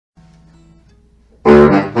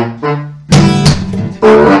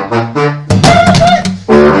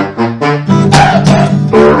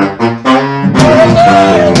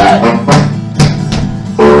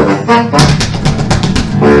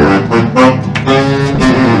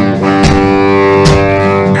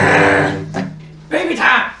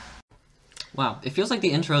Wow, it feels like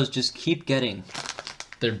the intros just keep getting...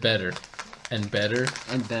 They're better. And better.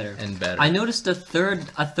 And better. And better. I noticed a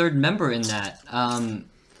third member in that.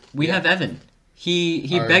 We have Evan.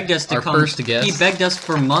 He begged us to come... Our first guest. He begged us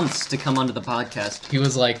for months to come onto the podcast. He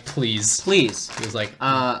was like, please. Please. He was like...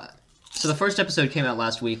 So the first episode came out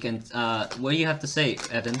last week, and what do you have to say,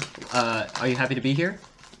 Evan? Are you happy to be here?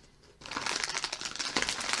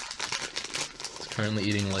 He's currently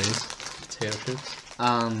eating Lay's potato chips.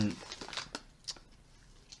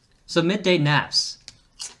 So midday naps.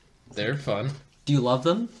 They're fun. Do you love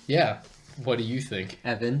them? Yeah. What do you think?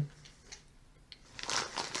 Evan?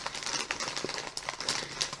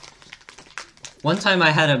 One time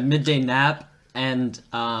I had a midday nap, and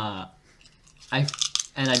I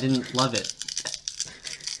didn't love it.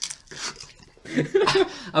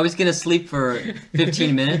 I was gonna sleep for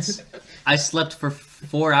 15 minutes. I slept for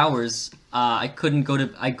 4 hours. I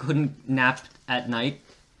couldn't nap at night.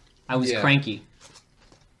 I was cranky.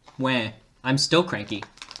 Wah. I'm still cranky.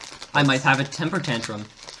 I might have a temper tantrum.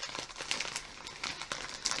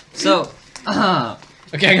 So, okay, I'm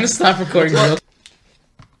gonna stop recording.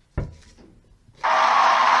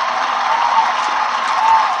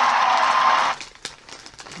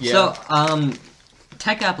 So,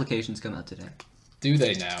 tech applications come out today. Do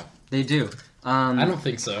they now? They do. I don't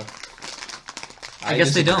think so. I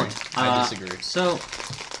guess disagree. they don't. I disagree. So,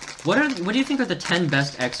 what do you think are the 10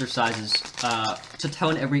 best exercises to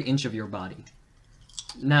tone every inch of your body?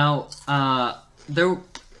 Now, I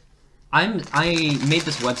made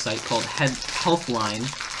this website called Healthline,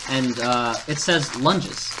 and it says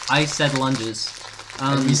lunges. I said lunges.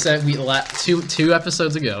 And we said two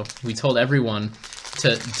episodes ago we told everyone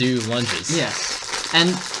to do lunges. Yes, and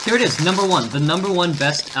here it is. Number one, the number one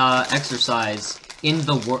best exercise in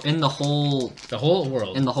the whole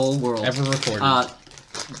world ever recorded.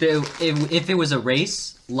 If it was a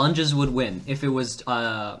race, lunges would win. If it was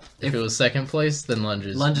if it was second place, then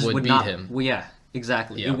lunges would beat not, him. Well, yeah,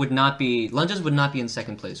 exactly. Yeah. It would not be lunges would not be in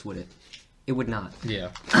second place, would it? It would not. Yeah.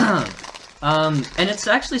 And it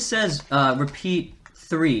actually says repeat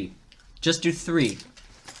 3. Just do 3.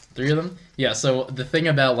 3 of them? Yeah, so the thing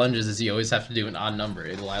about lunges is you always have to do an odd number.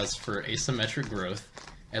 It allows for asymmetric growth.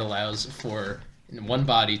 It allows for one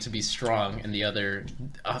body to be strong and the other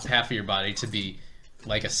half of your body to be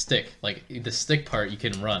like a stick. Like, the stick part you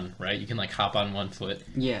can run, right? You can, like, hop on one foot.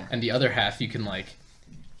 Yeah. And the other half you can, like,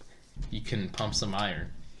 you can pump some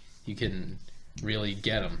iron. You can really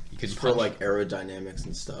get them. You can it's for, like, aerodynamics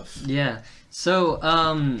and stuff. Yeah. So,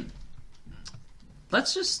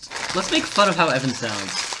 let's make fun of how Evan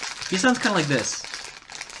sounds. He sounds kind of like this.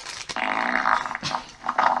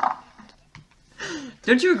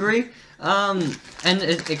 Don't you agree? And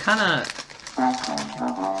it kind of...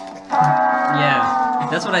 Yeah,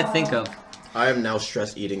 that's what I think of. I am now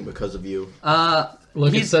stress eating because of you.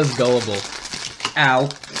 Look, it says gullible. Ow.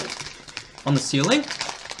 On the ceiling?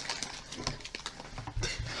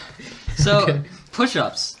 So, okay.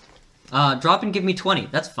 Push-ups. Drop and give me 20.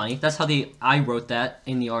 That's funny. That's how I wrote that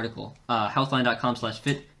in the article.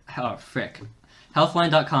 Healthline.com/fit... Oh, frick.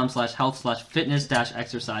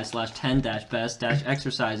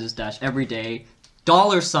 Healthline.com/health/fitness-exercise/10-best-exercises-everyday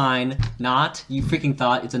 $, not, you freaking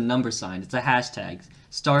thought, it's a number sign. It's a hashtag.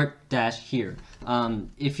 Start-here.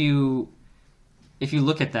 If you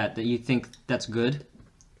look at that you think that's good?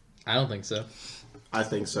 I don't think so. I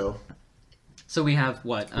think so. So we have,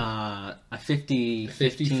 what, a 50...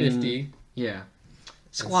 50-50. Yeah.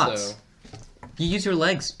 Squats. So, you use your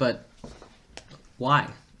legs, but why?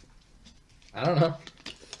 I don't know.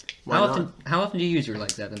 How often do you use your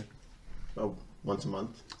legs, Evan? Oh, once a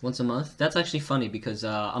month. Once a month? That's actually funny because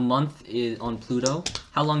a month is on Pluto.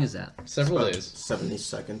 How long is that? Several days. 70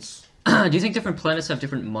 seconds. Do you think different planets have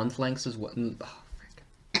different month lengths as well? Oh, frick.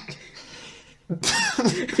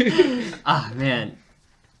 Ah, man.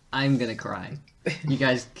 I'm gonna cry. You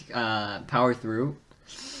guys power through.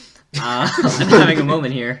 I'm having a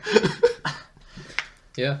moment here.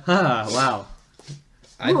 Yeah. Ah, wow.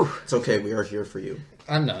 It's okay, we are here for you.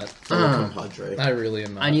 I'm not. Compadre. I really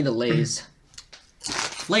am not. I need a Lay's.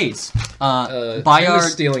 Lay's. Buy our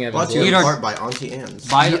stealing Brought to you in part by Auntie Anne's.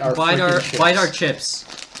 Bite our chips.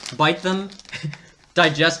 Bite them,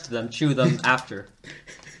 digest them, chew them after.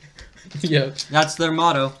 Yep. That's their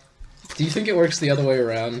motto. Do you think it works the other way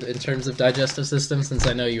around in terms of digestive system? Since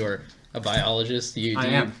I know you're a biologist? I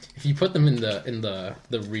am. If you put them in the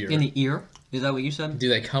rear, In the ear? Is that what you said? do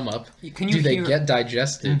they come up? Can you do they hear... get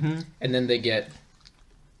digested, Mhm. and then they get,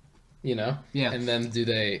 Yeah, and then do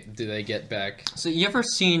they get back? So you ever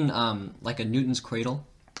seen like a Newton's cradle?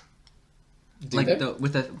 Do Like they?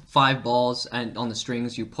 with the 5 balls and on the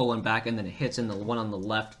strings, you pull one back and then it hits, and the one on the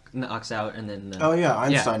left knocks out, and then. Oh yeah,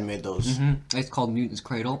 Einstein made those. It's called Newton's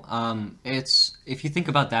cradle. It's if you think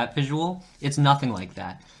about that visual, it's nothing like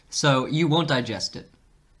that. So you won't digest it.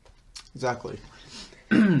 Exactly.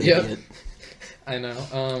 Yep. I know.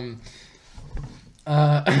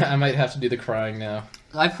 I might have to do the crying now.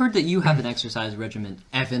 I've heard that you have an exercise regimen,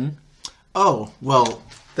 Evan. Oh well,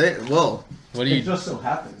 What do you? It just so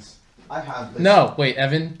happens I have this. No, wait,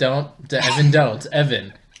 Evan, don't. Evan, don't.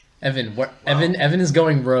 Evan, what? Wow. Evan is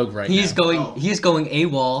going rogue right now. He's going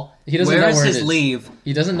AWOL. He doesn't Where know is where it his is. leave?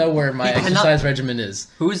 He doesn't know where my exercise regimen is.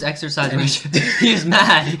 Whose exercise regimen? He is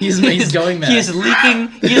mad. He's going mad. He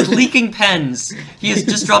is leaking pens. He has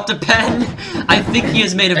just dropped a pen. I think he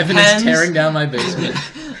is made of Evan pens. is tearing down my basement.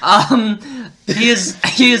 He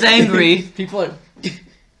is angry. People are.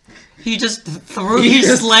 He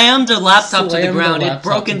slammed a laptop to the slammed ground. the It laptop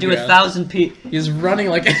broke to the into ground. 1,000 pieces. He's running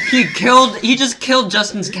like. He just killed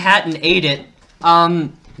Justin's cat and ate it.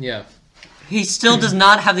 Yeah. He still does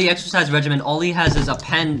not have the exercise regimen. All he has is a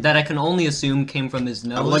pen that I can only assume came from his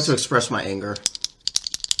nose. I would like to express my anger.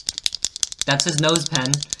 That's his nose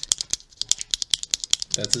pen.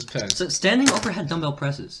 That's his pen. So standing overhead dumbbell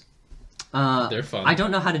presses. They're fun. I don't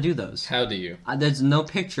know how to do those. How do you? There's no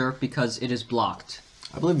picture because it is blocked.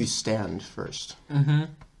 I believe you stand first. Mm-hmm.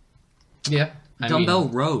 Yeah. Dumbbell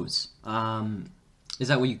rows. Is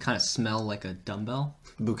that where you kind of smell like a dumbbell?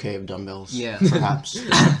 Bouquet of dumbbells. Yeah. Perhaps.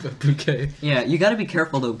 A bouquet. Yeah, you gotta be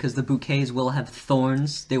careful though, because the bouquets will have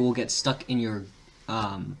thorns. They will get stuck in your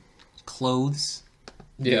clothes.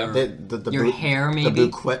 Yeah. Your hair, maybe. The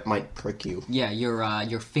bouquet might prick you. Yeah,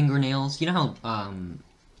 your fingernails. You know how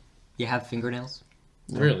you have fingernails?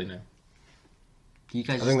 No. Really, no. You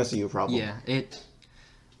guys. I think that's a you problem. Yeah.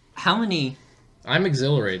 How many? I'm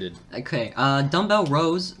exhilarated. Okay. Dumbbell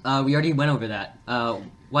rows. We already went over that.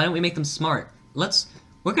 Why don't we make them smart?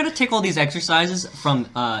 We're gonna take all these exercises from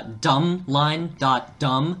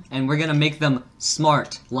dumbline.dumb, and we're gonna make them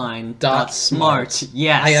smartline.smart.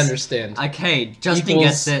 Yes. I understand. Okay, Justin Equals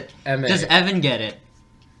gets it. MA. Does Evan get it?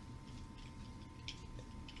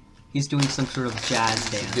 He's doing some sort of jazz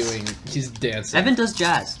dance. He's dancing. Evan does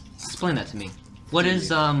jazz. Explain that to me. What is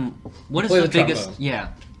Play the biggest? trombone. Yeah.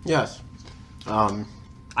 Yes. I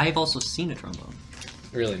have also seen a trombone.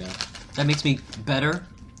 Really, no. That makes me better.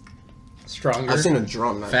 Stronger. I've seen a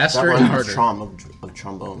drum. Faster that and runs harder. of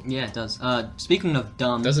trombone. Yeah, it does. Speaking of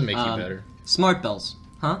dumb, Doesn't make you better. Smart bells,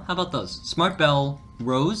 huh? How about those? Smart bell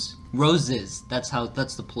roses. That's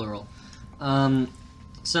the plural.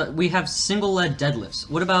 So we have single leg deadlifts.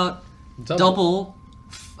 What about double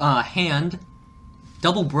hand,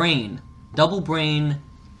 double brain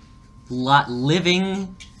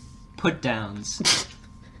living put downs?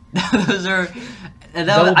 Those are.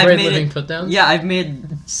 Double brain living put downs? Yeah, I've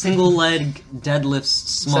made single leg deadlifts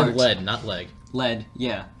smart. Said lead, not leg. Lead,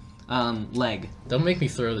 yeah. Leg. Don't make me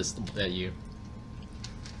throw this at you.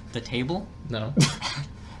 The table? No.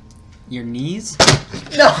 Your knees?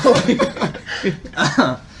 No!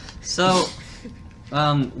 So,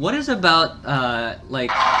 what is about, what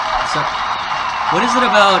is it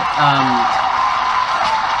about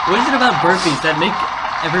burpees that make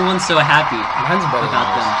everyone so happy Mine's better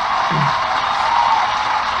about than them?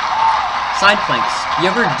 Side planks. You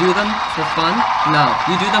ever do them for fun? No,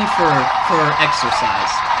 you do them for exercise.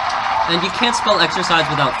 And you can't spell exercise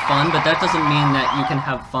without fun, but that doesn't mean that you can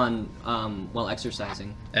have fun while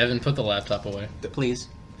exercising. Evan, put the laptop away. Please.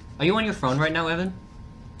 Are you on your phone right now, Evan?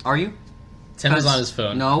 Are you? Tim is on his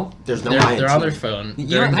phone. No. There's no They're on INT. their phone You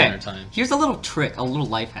during know, dinner time. Here's a little trick, a little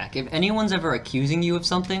life hack. If anyone's ever accusing you of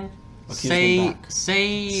something, Accuse me back.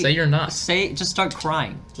 Say you're not. Just start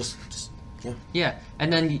crying. Just yeah. Yeah,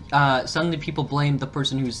 and then suddenly people blame the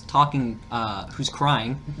person who's talking, who's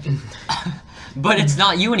crying, but it's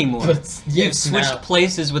not you anymore. You've switched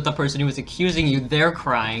places with the person who was accusing you. They're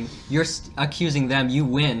crying. You're accusing them. You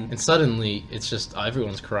win. And suddenly, it's just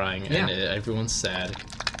everyone's crying Yeah. and everyone's sad.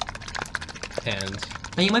 And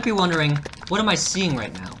Now you might be wondering, what am I seeing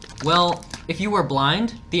right now? Well, if you were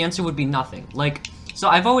blind, the answer would be nothing. So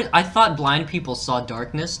I thought blind people saw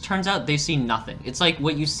darkness. Turns out they see nothing. It's like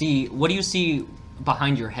what do you see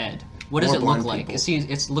behind your head? What does More it look blind like?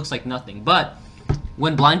 people. It looks like nothing. But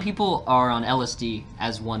when blind people are on LSD,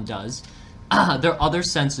 as one does, their other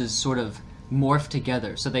senses sort of morph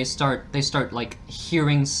together. So they start like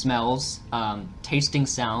hearing smells, tasting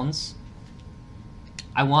sounds,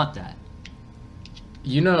 I want that.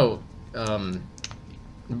 You know,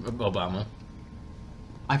 Obama.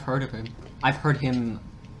 I've heard of him. I've heard him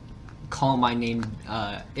call my name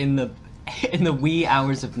in the wee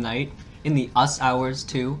hours of night, in the us hours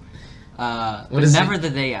too, but never the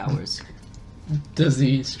they hours. Does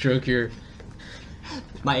he stroke your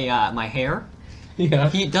my hair? Yeah.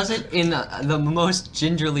 He does it in the most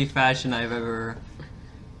gingerly fashion I've ever.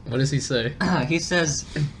 What does he say? He says,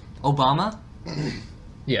 "Obama."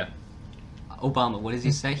 Yeah. Obama. What does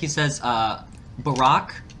he say? He says,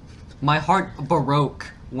 "Barack, my heart baroque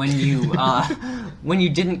when you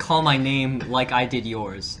didn't call my name like I did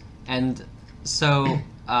yours." And so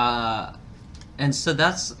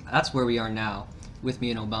that's where we are now with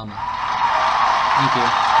me and Obama. Thank you.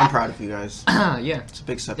 I'm proud of you guys. Yeah. It's a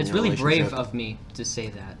big step in It's your really brave relationship. of me to say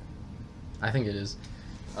that. I think it is.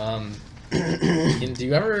 And do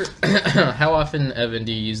you ever? How often, Evan,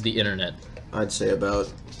 do you use the internet? I'd say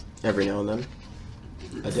about every now and then.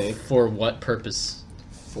 A day. For what purpose?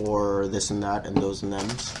 For this and that and those and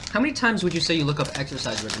thems. How many times would you say you look up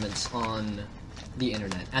exercise regimens on the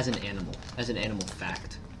internet as an animal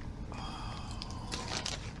fact?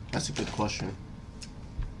 That's a good question.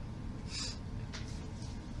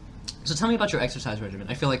 So tell me about your exercise regimen.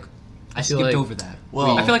 I feel like I feel skipped like- over that.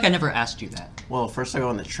 Well- I feel like I never asked you that. Well, first I go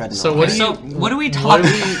on the treadmill. So what do So you- what are we what talking?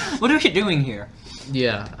 do we- What are we doing here?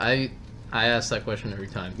 Yeah, I ask that question every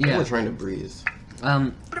time. I'm Yeah. trying to breathe.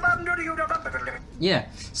 Yeah.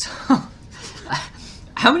 So,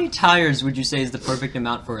 how many tires would you say is the perfect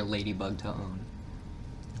amount for a ladybug to own?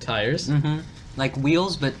 Tires, Mm-hmm. Like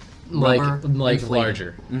wheels, but like rubber inflated.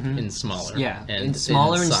 larger Mhm. and smaller. Yeah, and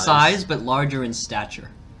smaller in size, but larger in stature.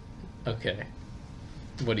 Okay.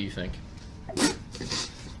 What do you think?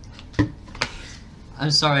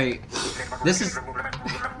 I'm sorry. This is.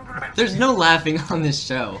 There's no laughing on this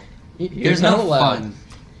show. There's no fun.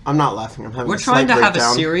 I'm not laughing. I'm having We're a trying slight to have a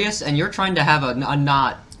breakdown. serious, and you're trying to have a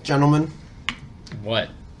not. Gentlemen, What?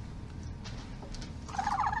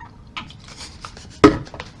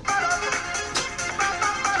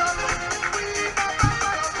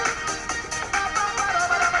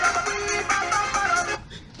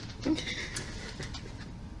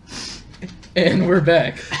 And we're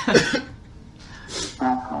back.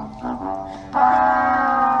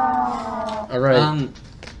 All right.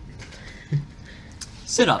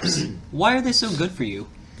 Sit-ups. Why are they so good for you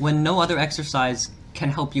when no other exercise can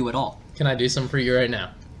help you at all? Can I do some for you right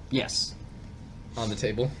now? Yes. On the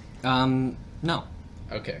table? No.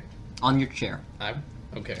 Okay. On your chair.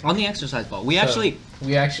 Okay. On the exercise ball. We So, actually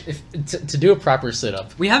to do a proper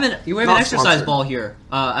sit-up. we have an Not exercise sponsored. ball here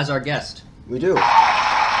as our guest. we do.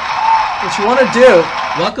 What you want to do?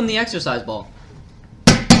 Welcome the exercise ball.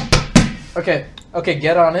 Okay,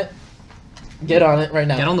 get on it. Get on it right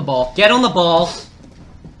now. Get on the ball. Get on the ball.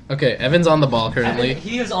 Okay, Evan's on the ball currently.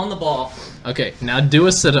 He is on the ball. Okay, now do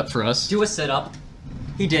a sit-up for us. Do a sit-up.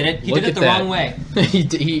 He did it. He Look did it at the that. wrong way. he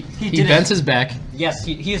did bent it. his back. Yes,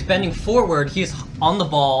 he is bending forward. He is on the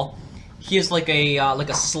ball. He is like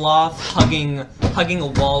a sloth hugging a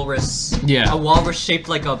walrus. Yeah. A walrus shaped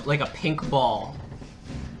like a pink ball.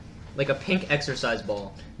 Like a pink exercise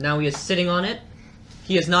ball. Now he is sitting on it.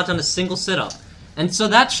 He has not done a single sit-up. And so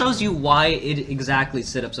that shows you why exactly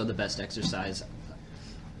sit-ups are the best exercise.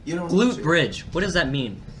 You don't Glute bridge. What does that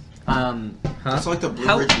mean? It's like the Blue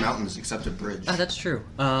How- Ridge Mountains, except a bridge. Oh, that's true.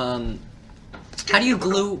 How do you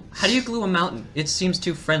glue a mountain? It seems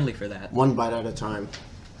too friendly for that. One bite at a time,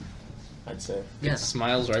 I'd say. Yeah. It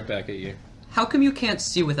smiles right back at you. How come you can't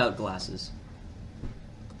see without glasses?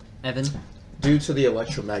 Evan? Due to the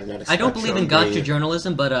electromagnetic I don't believe in spectrum, gotcha they-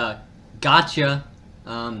 journalism, but gotcha,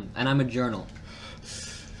 and I'm a journal.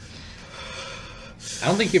 I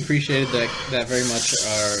don't think you appreciated that very much.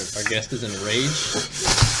 Our guest is enraged.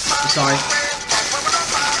 Sorry.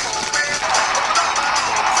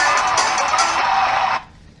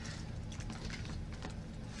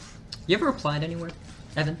 You ever applied anywhere,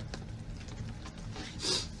 Evan?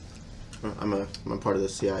 I'm part of the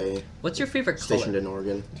CIA, What's your favorite stationed color? in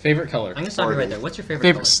Oregon. Favorite color. I'm gonna stop you right Oregon. there. What's your favorite,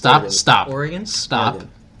 Favorite. color? Stop. Oregon. Stop. Oregon?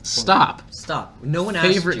 Stop. Oregon. Stop. Stop. No one asked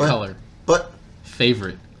Favorite you. color. But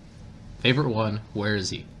Favorite. Favorite one. Where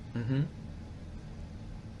is he? Mm-hmm.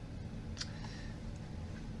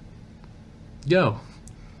 Go.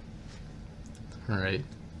 All right.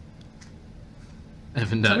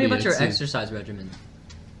 Evan. Tell me about your exercise regimen.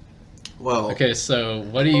 well, Okay, so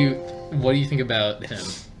what do you think about him?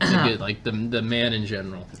 Like the man in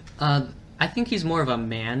general. I think he's more of a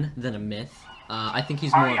man than a myth. I think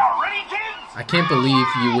he's more. I can't believe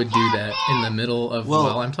you would do that in the middle of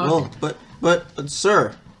while I'm talking. Well, but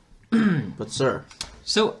sir, but sir,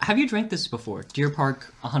 So, have you drank this before? Deer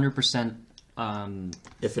Park, 100%.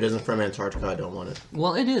 If it isn't from Antarctica, I don't want it.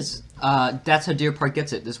 Well, it is. That's how Deer Park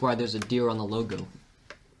gets it. That's why there's a deer on the logo.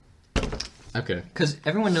 Okay. Because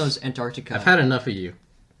everyone knows Antarctica. I've had enough of you.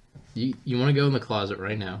 You want to go in the closet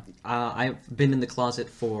right now? I've been in the closet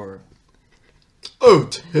for... Oh,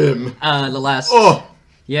 Tim. The last... Oh!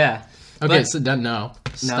 Yeah. Okay, But- so no.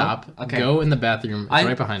 Stop. Okay. Go in the bathroom. It's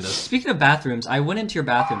right behind us. Speaking of bathrooms, I went into your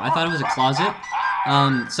bathroom. I thought it was a closet.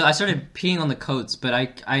 So I started peeing on the coats, but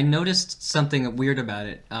I noticed something weird about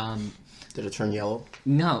it. Did it turn yellow?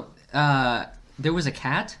 No. There was a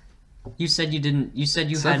cat? You said you didn't... You said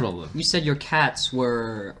you Several had... of them. You said your cats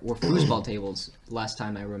were foosball tables last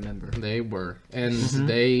time I remember. They were. And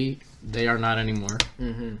they are not anymore.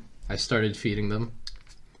 Mm-hmm. I started feeding them.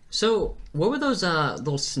 So, what were those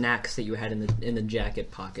little snacks that you had in the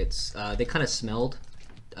jacket pockets? They kind of smelled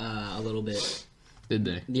a little bit. Did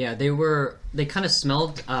they? Yeah, they kind of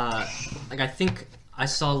smelled like I think I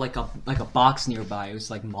saw like a box nearby. It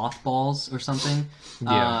was like mothballs or something.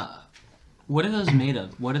 Yeah. What are those made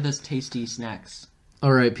of? What are those tasty snacks?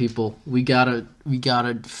 All right, people. We gotta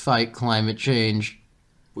fight climate change.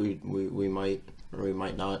 We might, or we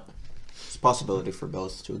might not. It's a possibility for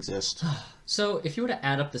both to exist. So, if you were to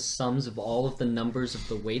add up the sums of all of the numbers of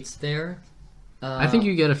the weights there, I think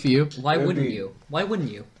you get a few. why It would wouldn't be- you? Why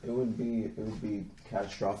wouldn't you? It would be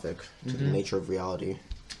catastrophic to the nature of reality.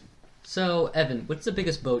 So, Evan, what's the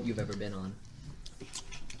biggest boat you've ever been on?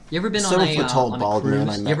 You ever been on 7 a foot tall on a bald cruise? man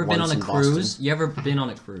I You met ever been once on a in cruise? Boston. You ever been on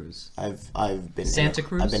a cruise? I've been Santa in a,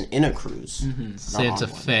 Cruz? I've been in a cruise. Not Santa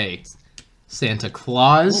on one. Fe. Santa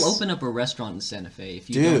Claus. We'll open up a restaurant in Santa Fe if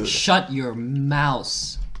you Dude. don't shut your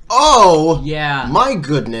mouse. Oh! Yeah. My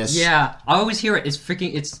goodness. Yeah, I always hear it. It's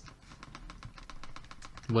freaking. It's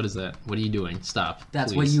What is that? What are you doing? Stop.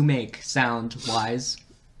 that's please. what you make sound wise.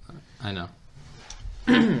 I know.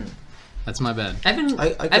 That's my bad. Evan I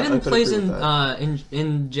could Evan plays agree with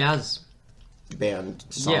in jazz. Band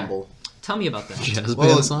ensemble. Tell me about that. Jazz band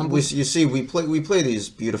Well, ensemble. you see, we play these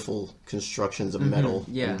beautiful constructions of metal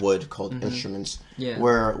yeah. and wood called instruments. Yeah.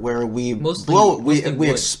 Where we Mostly we wood.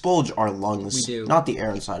 expulge our lungs. We do. Not the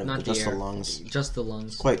air inside of it, Not but the just air. the lungs. Just the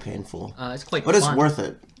lungs. Quite painful. It's quite. But it's fun. worth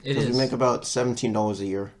it. It Because is. we make about $17 a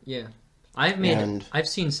year. Yeah, I've made. And- I've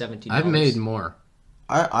seen 17. I've made more.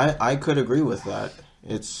 I could agree with that.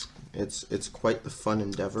 It's quite the fun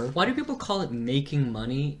endeavor. Why do people call it making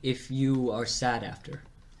money if you are sad after?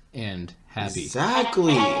 And happy.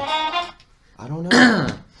 Exactly. I don't know.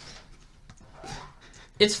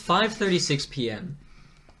 It's 5:36 p.m.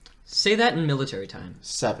 Say that in military time.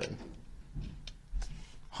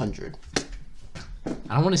 700.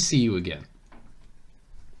 I don't want to see you again.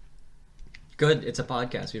 Good. It's a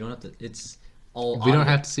podcast. We don't have to. It's all. We don't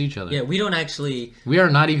audio. have to see each other. Yeah, we don't actually. We are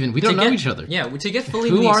not even. We don't know get- each other. Yeah, to get fully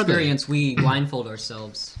Who in the are they? experience, we blindfold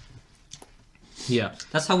ourselves. Yeah.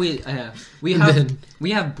 That's how we And have then-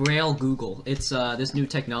 we have Braille Google. It's this new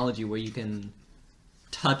technology where you can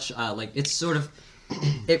touch like it's sort of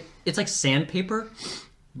it's like sandpaper,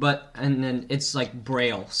 and then it's like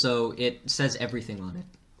Braille, so it says everything on it.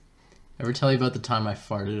 Ever tell you about the time I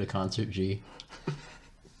farted at concert G?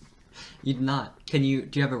 You did not. Do you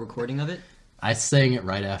have a recording of it? I sang it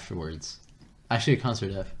right afterwards. Actually, at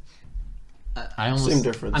concert F. I almost. Same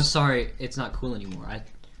difference. I'm sorry, it's not cool anymore.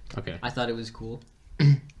 Okay. I thought it was cool.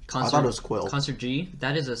 I thought it was quill. Concert G.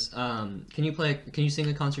 That is a. Can you sing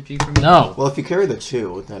a concert G for me? No. Well, if you carry the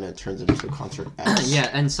 2, then it turns into a concert X. Yeah,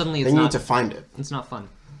 and suddenly it's Then you not. need to find it. It's not fun.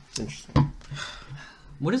 It's interesting.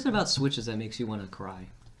 What is it about switches that makes you want to cry?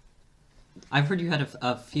 I've heard you had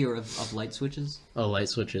a fear of light switches. Oh, light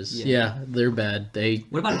switches. Yeah. Yeah, they're bad.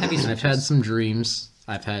 What about heavy switches? I've had some dreams.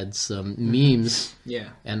 I've had some memes, Yeah.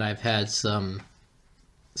 and I've had some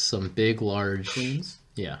big, large. Creams?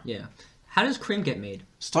 Yeah. Yeah. How does cream get made?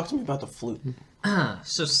 Just talk to me about the flute.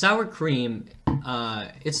 So sour cream,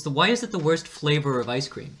 why is it the worst flavor of ice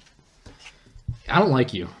cream? I don't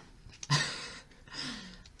like you.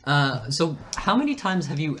 So how many times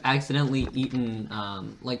have you accidentally eaten,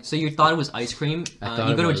 so you thought it was ice cream, I thought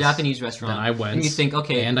you it go to a was. Japanese restaurant, Then I went, and you think,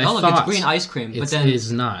 okay, and I oh look, it's thought green ice cream, but It then,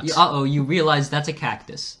 is not. you realize that's a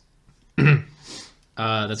cactus.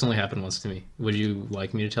 That's only happened once to me. Would you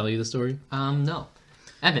like me to tell you the story? No.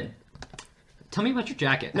 Evan, tell me about your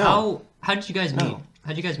jacket. No. How did you guys meet? No.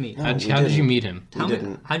 How'd you guys meet? No. How we did you didn't. meet him? We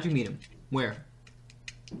didn't. How'd you meet him? Where?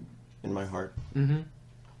 In my heart.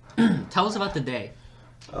 Tell us about the day.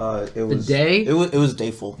 It was day? It was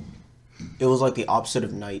dayful. It was like the opposite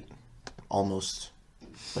of night, almost,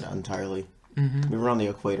 but not entirely. We were on the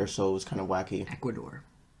equator, so it was kind of wacky. Ecuador.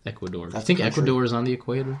 Ecuador. That's Do you think a country. Ecuador is on the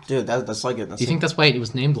equator? Dude, that's like it. Do you think that's why it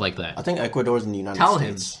was named like that? I think Ecuador's in the United Tell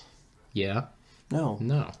him. States. Yeah. No.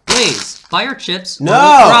 No. Blaze, fire chips. No! Or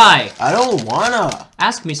fry. I don't wanna.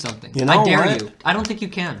 Ask me something. You know I dare what? you. I don't think you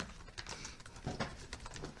can.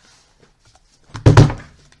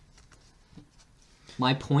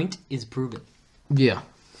 My point is proven. Yeah.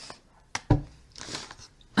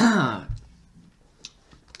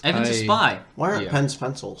 Evan's a spy. Why aren't Yeah. pens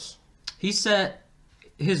pencils? He said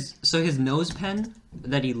his nose pen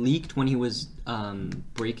that he leaked when he was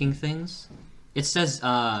breaking things. It says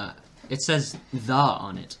the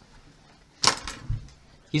on it.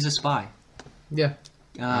 He's a spy. Yeah.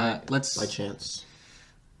 Let's By chance.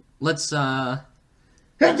 Bless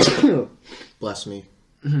me.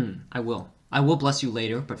 I will bless you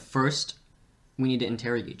later, but first we need to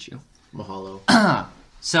interrogate you. Mahalo.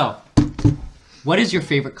 So, what is your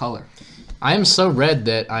favorite color? I am so red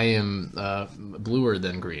that I am bluer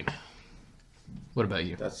than green. What about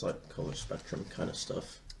you? That's like color spectrum kind of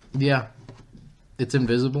stuff. Yeah. It's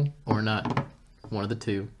invisible or not. One of the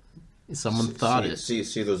two. Someone thought it. See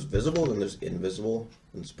those visible, then there's invisible,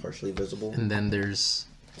 and it's partially visible. And then there's...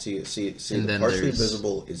 See, And the then partially there's-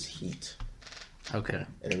 visible is heat. Okay.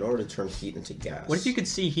 And in order to turn heat into gas... What if you could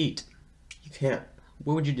see heat? You can't.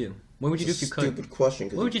 What would you do? What would you do if you could? Stupid question.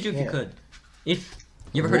 What would you do if you could? If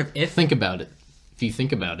you ever heard of if? Think about it. If you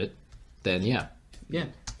think about it, then yeah. Yeah.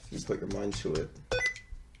 You put your mind to it.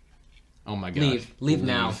 Oh my god. Leave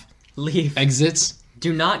now. Leave. Exits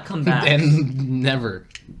Do not come back. and never.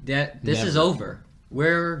 This is Never. over.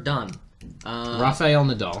 We're done. Rafael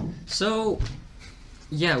Nadal. So,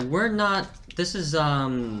 yeah, we're not. This is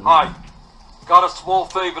Hi. Got a small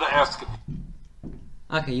favor to ask of you.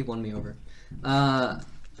 Okay, you won me over.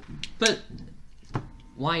 But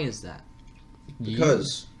why is that?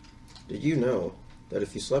 Because, did you know that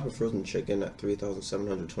if you slap a frozen chicken at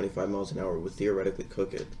 3,725 miles an hour would theoretically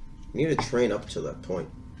cook it, you need to train up to that point.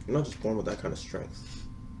 You're not just born with that kind of strength.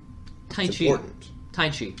 Tai It's Chi. important. Tai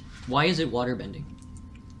Chi. Why is it waterbending?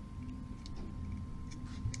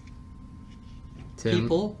 Tim.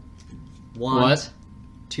 People want What?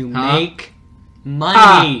 to Huh? make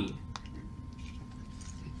money.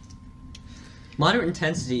 Moderate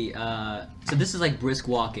intensity. So this is like brisk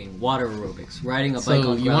walking, water aerobics, riding a bike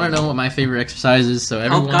So on you want to know what my favorite exercise is? So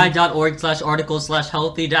everyone.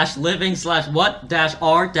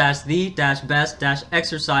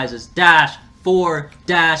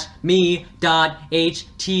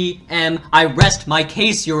 I rest my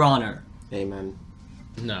case, Your Honor. Amen.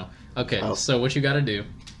 No. Okay. Oh. So what you got to do?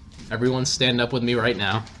 Everyone, stand up with me right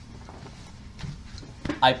now.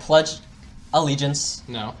 I pledge allegiance.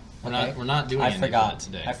 No. We're Okay. not. We're not doing I any of forgot. that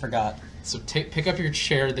today. I forgot. So pick up your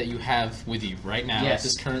chair that you have with you right now Yes. at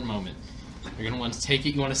this current moment. You're gonna want to take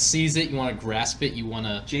it. You want to seize it. You want to grasp it. You want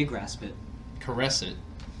to J grasp it. caress it.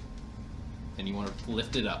 And you want to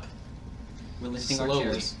lift it up We're lifting Slowly.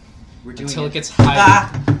 our chairs. We're doing until it. it gets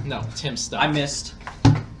higher. No, Tim, stop. I missed.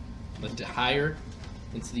 Lift it higher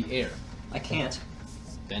into the air. I can't.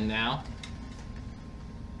 Then now,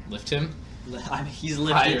 lift him He's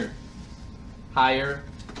lifted. higher, higher.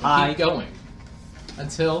 And High. Keep going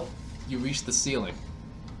until you reach the ceiling.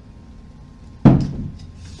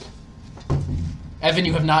 Evan,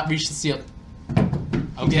 you have not reached the ceiling.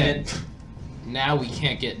 Okay. did. Now we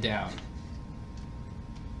can't get down.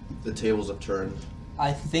 The tables have turned.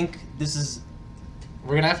 I think this is.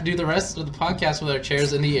 We're gonna have to do the rest of the podcast with our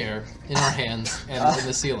chairs in the air, in our hands, and in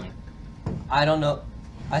the ceiling. I don't know.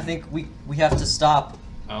 I think we have to stop.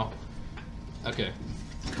 Oh. Okay.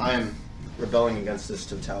 I am rebelling against this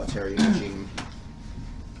totalitarian regime.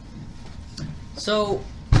 So,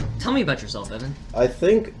 tell me about yourself, Evan. I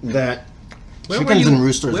think that Where chickens were you, and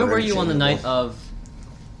roosters Where are were you on the night interchangeable. of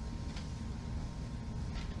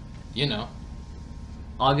You know.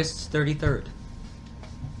 August 33rd,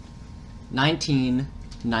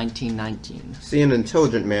 1919? See, an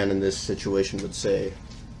intelligent man in this situation would say,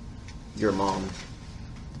 your mom.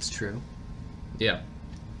 It's true. Yeah.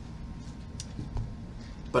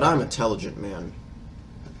 But I'm an intelligent man.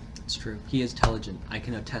 It's true. He is intelligent. I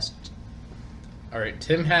can attest. All right.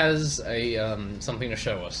 Tim has a something to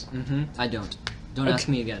show us. I don't. Don't ask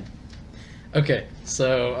me again. Okay.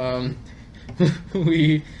 So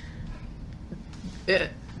we.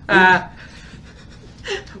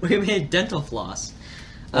 We made dental floss.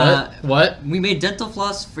 What? We made dental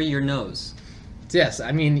floss for your nose. Yes,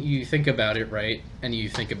 I mean you think about it, right? And you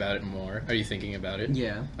think about it more. Are you thinking about it?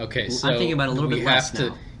 Yeah. Okay, I'm so thinking about it a little we bit have less to.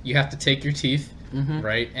 now. you have to take your teeth, Mhm.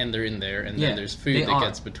 right, and they're in there, and Yeah, then there's food they that are.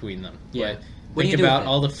 gets between them. Yeah. But What do think you do about with it?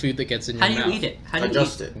 all the food that gets in How your do you mouth. eat it? How do you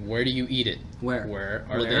Adjust eat it. Where do you eat it? Where? Where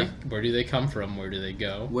are Where? they? Where do they come from? Where do they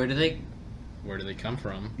go? Where do they Come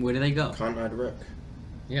from? Where do they go? Conrad Rick.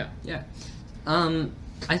 Yeah. Yeah.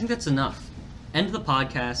 I think that's enough. End the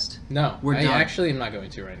podcast. No, We're I done. actually am not going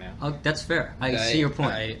to right now. Oh, that's fair. I see your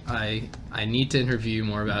point. I need to interview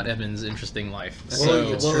more about Evan's interesting life.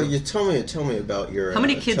 Well, you tell me about your. How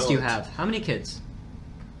many kids do you talent. have? How many kids?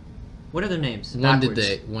 What are their names? When Backwards.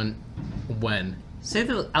 did they? When? Say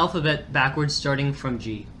the alphabet backwards, starting from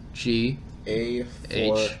G. G.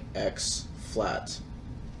 A4X flat.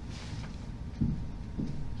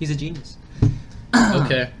 He's a genius.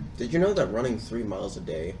 Okay. Did you know that running 3 miles a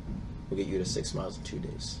day will get you to 6 miles in 2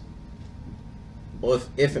 days? Well,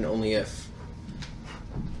 if and only if.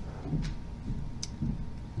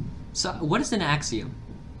 So, what is an axiom?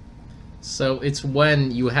 So it's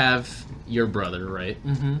when you have your brother, right?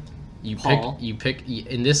 Mm-hmm. You pick.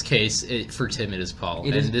 In this case, for Tim, it is Paul.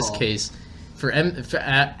 It is in this Paul. case, and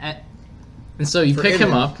so you For pick him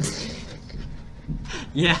Evan. up.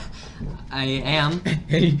 Yeah, I am.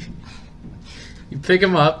 You pick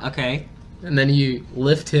him up, Okay. and then you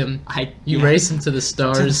lift him. You race him to the To the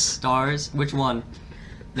stars. stars. Which one?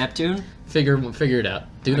 Neptune? Figure it out.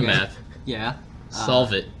 Do the Okay. math. Yeah.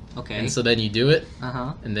 Solve it. Okay. And so then you do it,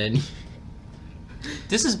 Uh-huh. and then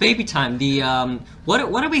This is baby time. The what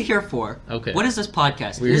are we here for? Okay. What is this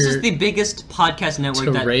podcast? We're This here is the biggest podcast network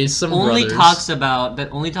to that raise some only brothers. talks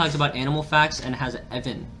about animal facts and has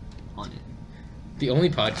Evan on it. the only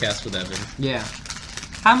podcast with Evan. Yeah.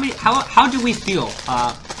 How do we feel?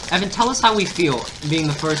 Evan, tell us how we feel being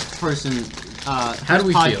the first person How do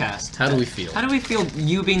we podcast. feel? How do we feel? How do we feel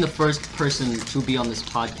you being the first person to be on this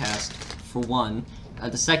podcast, for one?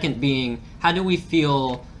 The second being, how do we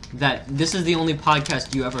feel that this is the only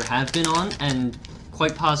podcast you ever have been on, and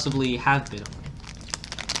quite possibly have been on?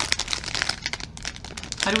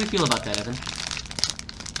 How do we feel about that, Evan?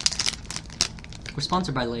 We're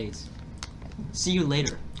sponsored by Lay's. See you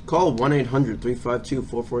later. Call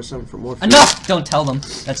 1-800-352-447 for more food. Enough! Don't tell them.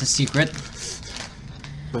 That's a secret.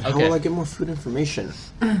 But how Okay. will I get more food information?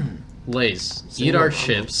 Lay's. Say Eat no. our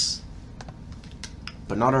chips,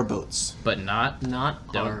 But not our boats. but not.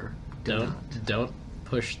 Not Don't. our. do not. Don't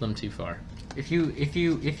push them too far. If you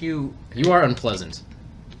You are unpleasant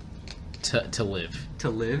to live to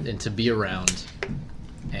live and to be around,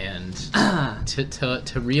 and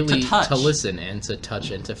to really To touch. listen and to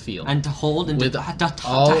touch and to feel. and to hold and With to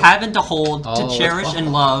all- have and to hold, to all- cherish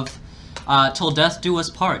and love, till death do us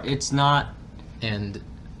part. It's not. And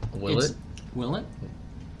will it's, it? Will it?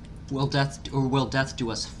 Will death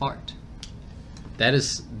do us fart? That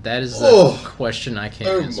is Oh. a question I can't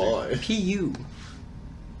Oh answer. my. Pu.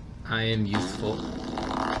 I am youthful.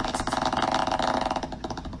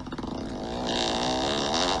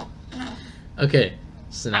 Okay,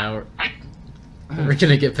 so now we're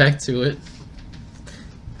gonna get back to it.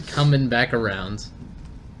 Coming back around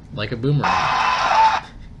like a boomerang.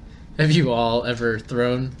 Have you all ever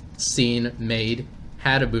thrown, seen, made,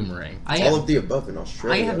 had a boomerang? All of the above in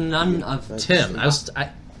Australia. I have none of- United Tim, States.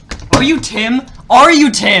 Are you Tim? Are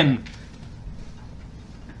you Tim?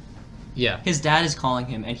 Yeah. His dad is calling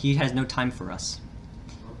him, and he has no time for us.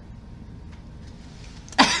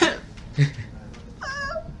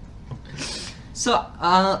 So,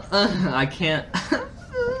 I can't.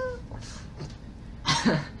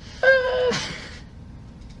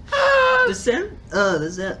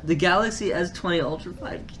 The Galaxy S20 Ultra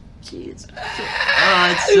 5G.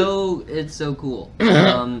 It's so cool.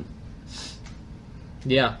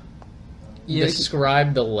 Yeah. Yeah,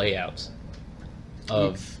 Describe the layout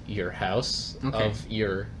of your house, Okay. of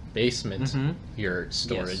your basement, Mhm. your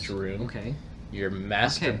storage Yes. room, Okay. your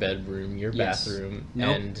master Okay. bedroom, your Yes. bathroom,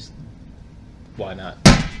 Nope. and why not?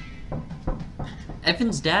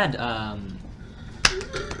 Evan's dad,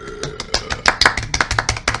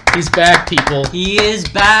 He's back, people. he is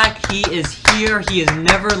back. He is here. He is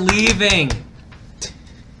never leaving.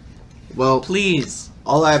 Well, Please.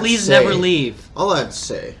 all I have Please to say, never leave. All I have to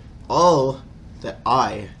say, all that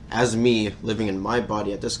I, as me, living in my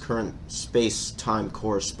body at this current space-time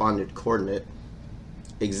correspondent coordinate,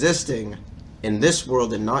 existing in this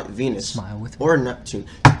world and not Venus Smile with me. or Neptune,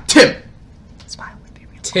 Tim, Smile with me.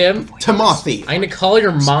 Tim, Timothy, I'm gonna call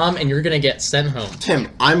your mom and you're gonna get sent home. Tim,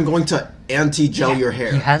 I'm going to anti-gel your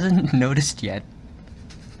hair. He hasn't noticed yet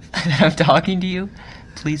that I'm talking to you.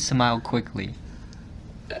 Please smile quickly.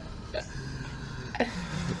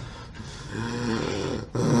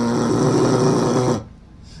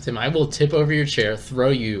 Tim, I will tip over your chair, throw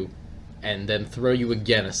you and then throw you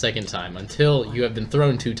again a second time until you have been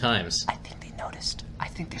thrown 2 times. I think they noticed. I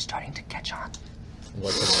think they're starting to catch on.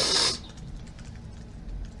 What's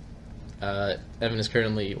Evan is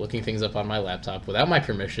currently looking things up on my laptop without my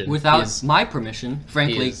permission. Without my permission,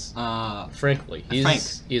 frankly. He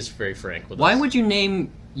is very frank with us. Why would you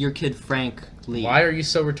name your kid Frank Lee? Why are you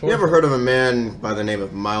so rhetorical? You ever heard of a man by the name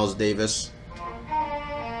of Miles Davis?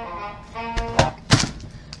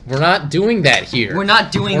 We're not doing that here. We're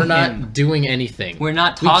not doing We're not doing anything. We're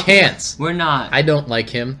not talking. We can't. We're not. I don't like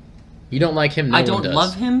him. You don't like him, no I one don't does.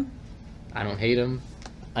 love him. I don't hate him.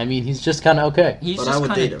 I mean, he's just kind of okay. He's But I just would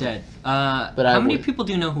kind date of him. dead. But how I many would. people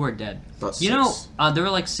do you know who are dead? About You know, 6. there are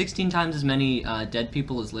like 16 times as many dead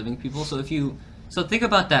people as living people. So think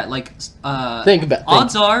about that. Like,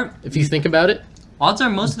 odds are, If you think about it, most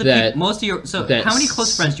of the that- people, most of your. So that how many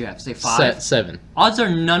close friends do you have? Say 5. 7. Odds are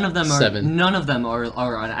none of them are 7. none of them are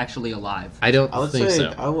actually alive. I don't I would think say.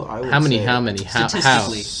 so. I would How many? say How many? How?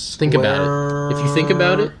 Statistically. Think about it. If you think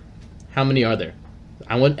about it, how many are there?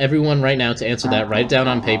 I want everyone right now to answer that. Write it down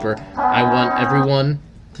on paper. I want everyone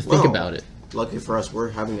to think Well, about it. Lucky for us, we're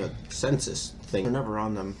having a census thing. We're never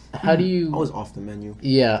on them. How do you? Always off the menu.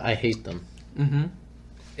 Yeah, I hate them. Mm-hmm.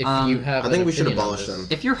 If you have, I think an we should opinion on abolish this, them.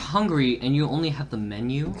 If you're hungry and you only have the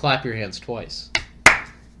menu, Clap your hands twice.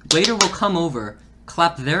 waiter will come over,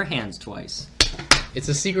 clap their hands twice. It's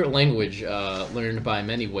a secret language learned by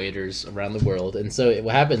many waiters around the world, and so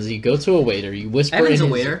what happens is you go to a waiter, you whisper Evan's in a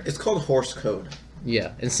his- waiter. It's called horse code.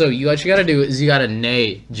 Yeah, and so what you gotta do is you gotta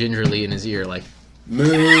neigh gingerly in his ear, like, Moo.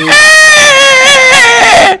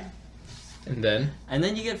 and then And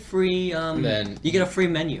then you get free. Then- you get a free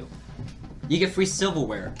menu. You get free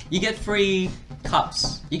silverware. You get free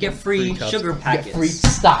cups. You get free cups. sugar You get packets. free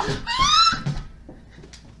stop.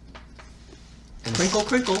 Crinkle,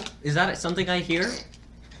 crinkle. Is that something I hear?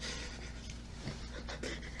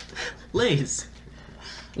 Lays.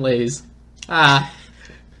 Lays. Ah.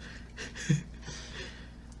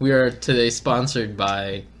 We are today sponsored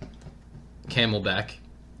by Camelback.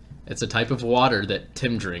 It's a type of water that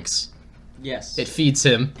Tim drinks. Yes. It feeds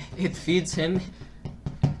him. It feeds him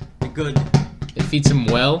good. It feeds him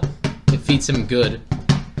well. It feeds him good.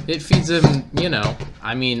 It feeds him,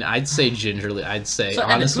 I mean, I'd say gingerly. I'd say, So,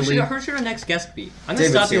 Evan, honestly. who should our next guest be? I'm gonna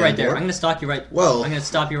David stop you right there. Sanborn. I'm gonna stop you right. Well- I'm gonna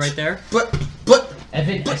stop you right there. But.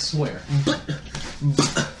 Evan, I swear.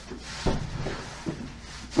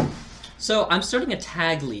 So I'm starting a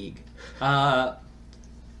tag league. Are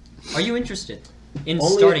you interested in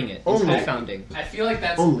Only- starting it? only. Co-founding. I feel like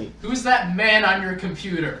that's. Only. Who's that man on your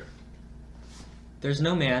computer? There's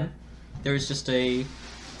no man. There's just a.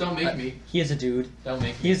 Don't make me. He is a dude. Don't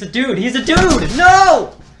make me. He's a dude. He's a dude.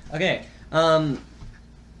 No. Okay.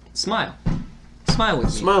 Smile. Smile with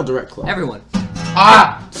me. Smile Direct Club. Everyone.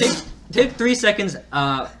 Ah! Take 3 seconds.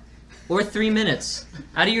 Or 3 minutes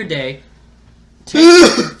out of your day. To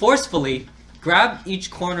forcefully grab each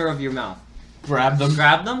corner of your mouth. Grab them.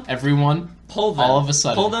 Grab them. Everyone. Pull them. All of a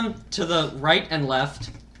sudden. Pull them to the right and left.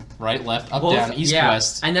 Right, left, up, Both, down, east, yeah.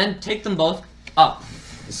 west. And then take them both up.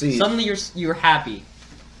 See, Suddenly you're happy.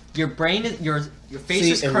 Your brain is your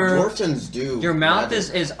face is curved. endorphins do. Your mouth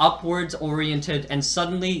magic. is upwards oriented, and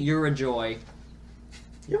suddenly you're a joy.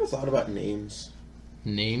 You ever thought about names?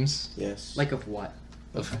 Names. Yes. Like of what?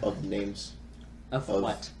 Of names. Of Of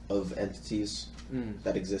what? Of entities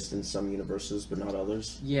that exist in some universes but not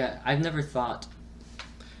others. Yeah, I've never thought.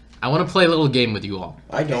 I want to play a little game with you all.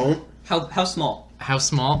 I don't. How small? How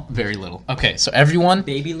small? Very little. Okay, so everyone,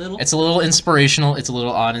 Baby little? it's a little inspirational, it's a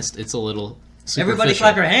little honest, it's a little Everybody superficial.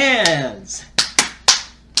 clap your hands!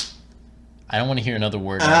 I don't want to hear another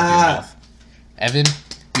word out of your mouth. Evan,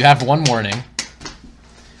 you have one warning.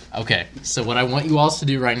 Okay, so what I want you all to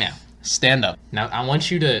do right now, stand up. Now, I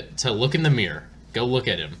want you to look in the mirror. Go look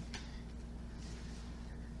at him.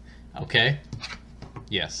 Okay?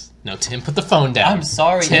 Yes. No, Tim, put the phone down. I'm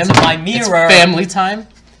sorry, Tim, it's my mirror. It's family time.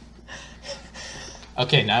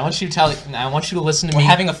 Okay, now I want you to listen to We're me.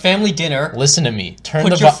 having a family dinner. Listen to me. Turn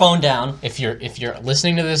Put the your phone down. If you're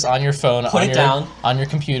listening to this on your phone, Put it down. on your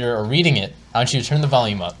computer, or reading it, I want you to turn the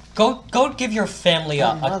volume up. Go give your family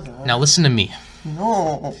a Now listen to me.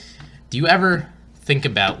 No. Do you ever think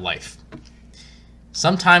about life?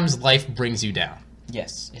 Sometimes life brings you down.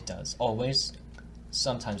 Yes, it does. Always.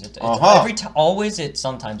 Sometimes it does. Uh-huh. Always it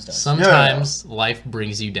sometimes does. Sometimes life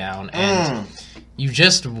brings you down, and you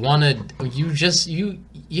just wanna,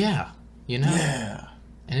 yeah, Yeah.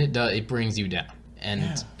 and it brings you down,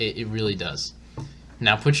 and it really does.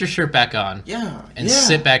 Now put your shirt back on, Yeah. and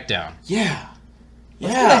sit back down. Yeah.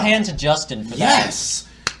 Let's put a hand to Justin for that. Yes.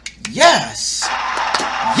 Yes.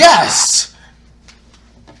 Yes.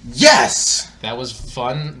 Yes. That was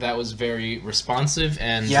fun. That was very responsive,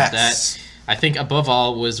 and Yes. that I think above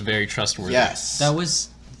all was very trustworthy. Yes. That was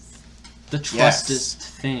the trustest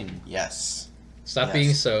thing. Yes. Stop Yes.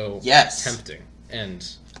 being so Yes. tempting and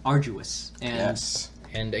Arduous and Yes.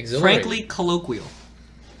 exhilarating. frankly colloquial.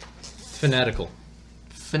 Fanatical.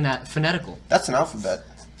 Phonetical. That's an alphabet.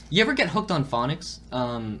 You ever get hooked on phonics?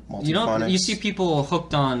 You know, Multiphonics. you see people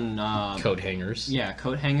hooked on Coat hangers. yeah,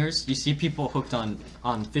 coat hangers. You see people hooked on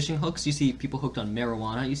fishing hooks. You see people hooked on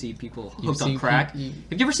marijuana. You see people You've hooked on seen crack. pe-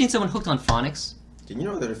 Have you ever seen someone hooked on phonics? Did you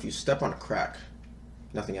know that if you step on a crack,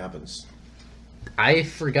 nothing happens? I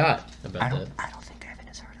forgot about that. I don't think Evan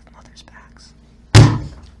has heard of mothers' backs.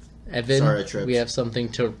 Evan, Sorry, I tripped. we have something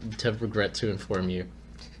to regret to inform you.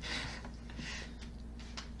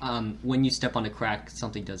 When you step on a crack,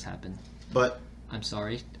 something does happen. But I'm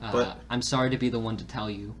sorry. But- I'm sorry to be the one to tell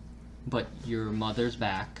you, but your mother's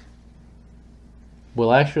back.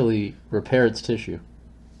 Will actually repair its tissue.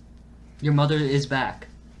 Your mother is back.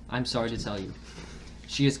 I'm sorry to tell you.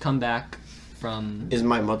 She has come back from... is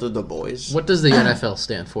my mother the boys? What does the NFL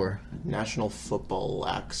stand for? National Football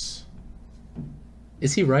Lacks.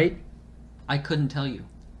 Is he right? I couldn't tell you.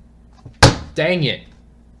 Dang it.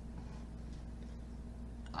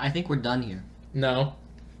 I think we're done here. No.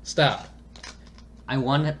 Stop. I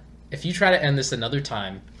want... If you try to end this another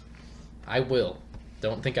time, I will.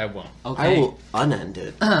 Don't think I won't. Okay. I will unend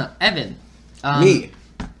it. Evan. Me.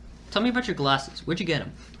 Tell me about your glasses. Where'd you get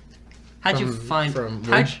them? How'd you find... from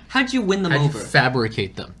how'd you win them How'd you over?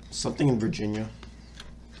 fabricate them? Something in Virginia.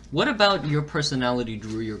 What about your personality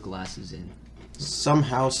drew your glasses in?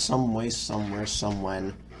 Somehow, some way, somewhere,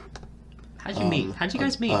 somewhen. How'd you meet? How'd you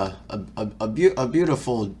guys meet? A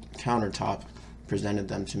beautiful countertop presented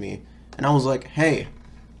them to me, and I was like, "Hey,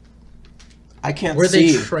 I can't Were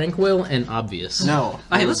see." they tranquil and obvious? No.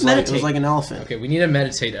 Hey, It let's was like- It meditate. was like an elephant. Okay, we need to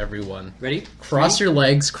meditate, everyone. Ready? Cross your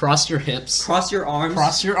legs, cross your hips, Cross your arms.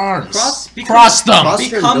 cross your arms. Become- Cross them! Cross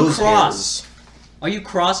your Become nose cross. hairs. Are you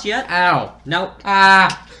cross yet? Ow. Now,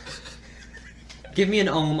 Ah! give me an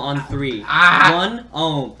ohm on 3. Ah. 1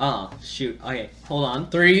 ohm. Oh, shoot. Okay, hold on.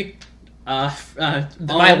 3. My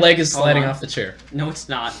My leg is sliding off the chair. No, it's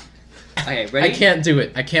not. Okay, ready? I can't do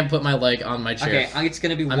it. I can't put my leg on my chair. Okay, it's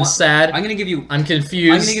gonna be I'm one. sad. I'm gonna give you. I'm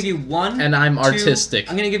confused. I'm gonna give you 1. And I'm 2, artistic.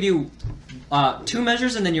 I'm gonna give you 2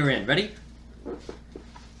 measures and then you're in. Ready?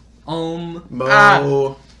 Ohm.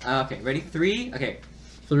 Mo. Okay, ready? 3. Okay.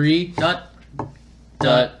 3. Dot.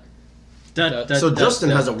 Dot. Dot. So dot, Justin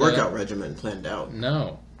dot, has a dot. workout regimen planned out.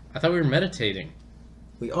 No. I thought we were meditating.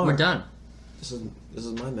 We are. We're done. This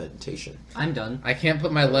is my meditation. I'm done. I can't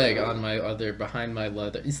put my leg on my other, behind my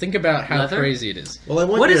leather. Think about how Leather? crazy it is. Well, I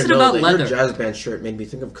want What you is to it know about that leather? your jazz band shirt made me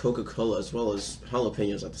think of Coca-Cola as well as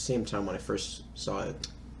jalapenos at the same time when I first saw it.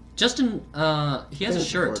 Justin, he has a That's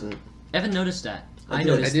shirt. important. Evan noticed that. I I did.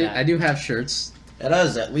 noticed that. I do have shirts. It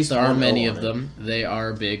has at least There are one many O of on it. them. They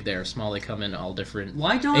are big. They are small. They come in all different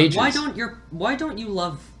Why don't ages. why don't you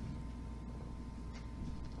love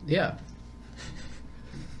Yeah.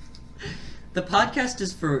 the podcast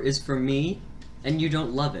is for me and you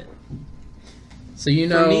don't love it. So you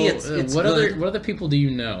know, me, it's what good. other people do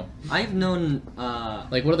you know? I've known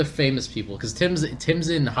Like what other famous people? Because Tim's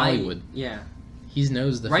in Hollywood. Yeah. He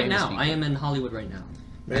knows the Right famous now, people. I am in Hollywood right now.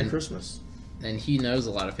 Merry And- Christmas. And he knows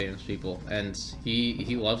a lot of famous people, and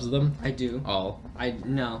he loves them I do. all. I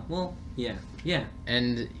no. Well, yeah. Yeah.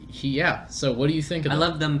 And yeah. So what do you think of I them?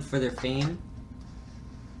 love them for their fame.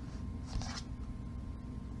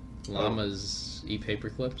 Llamas eat paper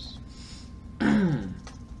clips.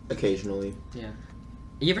 Occasionally. Yeah.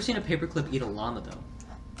 You ever seen a paperclip eat a llama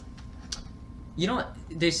though? You know what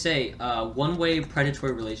they say? One-way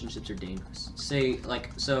predatory relationships are dangerous. Say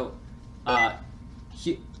like so.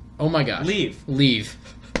 Oh my gosh. Leave.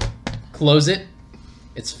 Close it.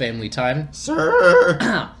 It's family time. Sir!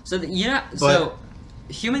 So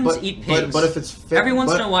humans eat pigs. But if it's every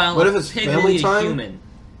once in a while, but if it's pig will family eat a time, human.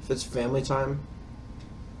 if it's family time,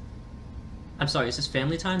 I'm sorry, is this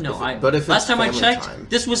family time? No, but if it's last time I family checked, time.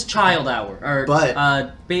 this was child hour. Or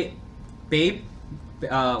But- babe,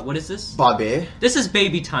 what is this? Bobby. This is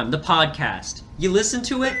baby time, the podcast. You listen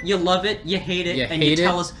to it, you love it, you hate it, You and hate you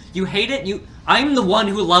tell it? us you hate it. I'm the one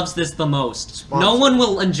who loves this the most. Sponsor. No one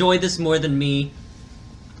will enjoy this more than me.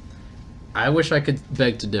 I wish I could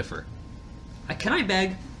beg to differ. Can I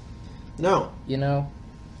beg? No, You know,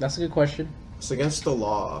 that's a good question. it's against the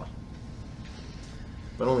law.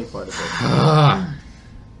 But only part of it.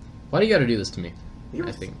 Why do you got to do this to me? You ever,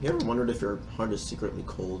 I think. You ever wondered if your heart is secretly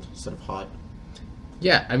cold instead of hot?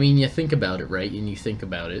 Yeah, I mean, you think about it, right? And you think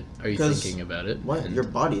about it. Are you 'Cause thinking about it? What? And- Your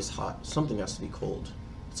body is hot. Something has to be cold.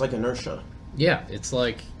 It's like inertia. Yeah, it's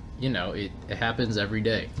like you know, it happens every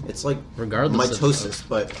day. It's like regardless mitosis,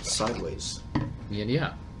 but sideways.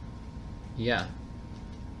 Yeah. Yeah.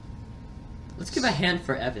 Let's give a hand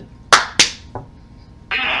for Evan.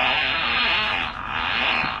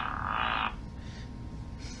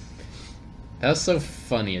 That was so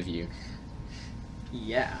funny of you.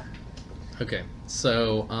 Yeah. Okay,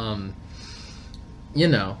 so, you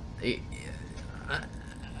know,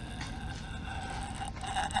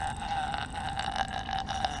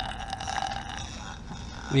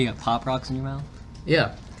 What, you got Pop Rocks in your mouth?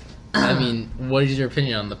 yeah. I mean, what is your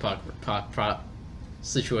opinion on the pop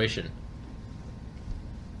situation?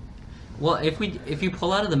 Well, if you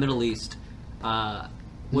pull out of the Middle East, what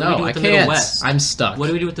do we No, do I with the can't. Middle West? I'm stuck. What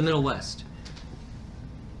do we do with the Middle West?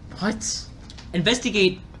 What?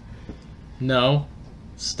 Investigate No.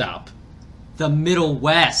 Stop. the Middle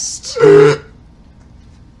West. You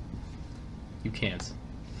can't.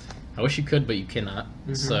 I wish you could, but you cannot.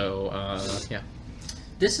 So, yeah.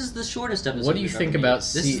 This is the shortest episode. What do you we've think ever about made.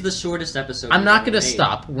 This is the shortest episode. I'm we've not ever gonna made.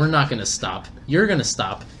 stop. We're not gonna stop. You're gonna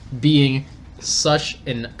stop being such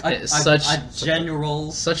an A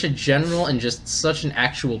general, such a general and just such an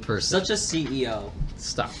actual person. such a CEO.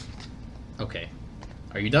 Stop. Okay.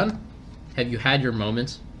 Are you done? Have you had your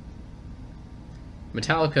moment?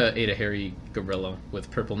 Metallica ate a hairy gorilla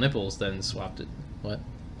with purple nipples, then swapped it. What?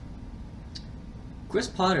 Chris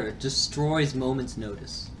Potter destroys Moment's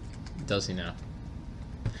Notice. Does he now?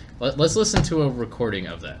 Let's listen to a recording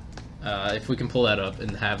of that. If we can pull that up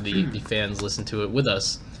and have the fans listen to it with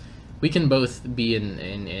us, we can both be in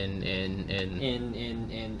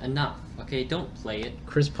enough. Okay, don't play it.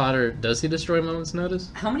 Chris Potter, does he destroy Moment's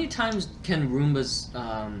Notice? How many times can Roombas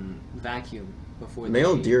vacuum before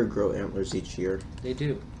Male they... deer grow antlers each year, They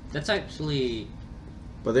do. That's actually...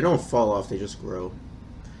 but they don't fall off. They just grow.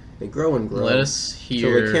 They grow and grow. Let us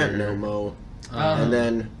hear. So they can't no mo. Um, And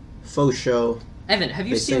then faux show. Evan, have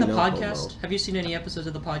you They seen say the no podcast? homo. Have you seen any episodes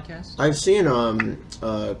of the podcast? I've seen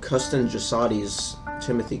Custon Jasadi's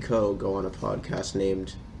Timothy Coe go on a podcast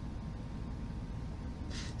named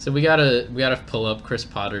So we gotta pull up Chris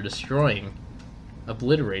Potter destroying,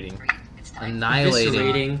 obliterating, annihilating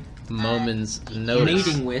Eviscerating, Moment's Notice.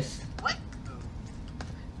 mating with...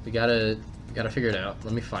 We gotta figure it out.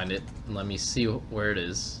 Let me find it and let me see where it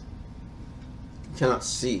is. You cannot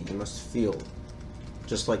see, you must feel.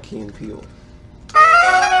 Just like Key and Peele.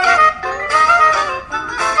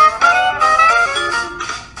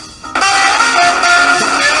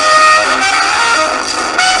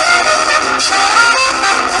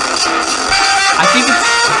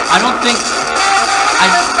 I don't think...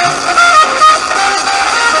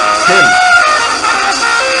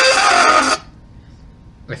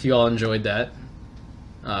 If you all enjoyed that,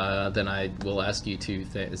 then I will ask you to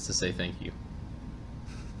say thank you.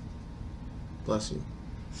 Bless you.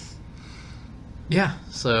 Yeah.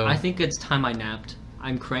 So I think it's time I napped.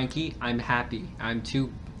 I'm cranky. I'm happy. I'm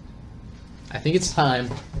too... I think it's time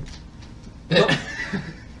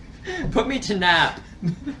Put me to nap.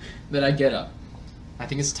 that I get up. I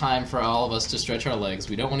think it's time for all of us to stretch our legs.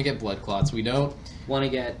 We don't want to get blood clots. We don't Want to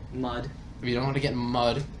get mud. want to get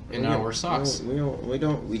mud in our socks. We don't.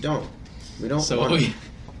 So want what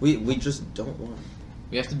we just don't want.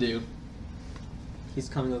 we have to do. He's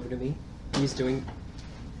coming over to me. He's doing...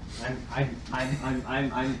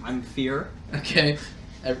 I'm fear. Okay.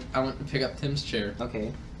 I want to pick up Tim's chair.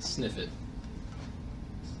 Okay. Sniff it.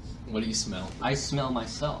 What do you smell? I smell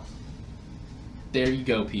myself. There you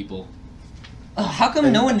go, people. How come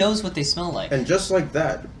And- no one knows what they smell like? And just like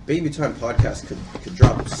that, Baby Time Podcast could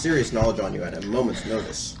drop serious knowledge on you at a moment's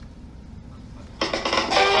notice.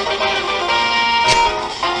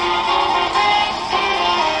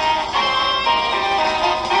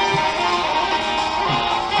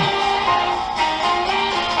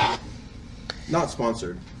 Not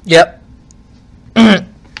sponsored. Yep. I'm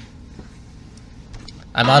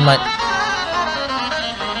on my...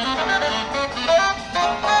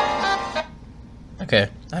 Okay,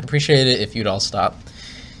 I'd appreciate it if you'd all stop.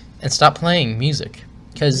 And stop playing music.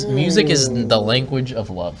 Because music is the language of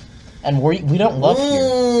love. And we don't love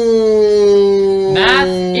here. Math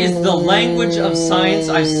is the language of science.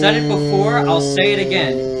 I've said it before. I'll say it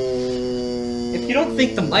again. If you don't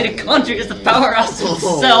think the mitochondria is the powerhouse of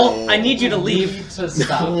the cell, I need you to leave. To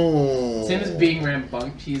stop. Tim is being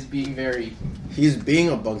rambunctious. He's being very... He's being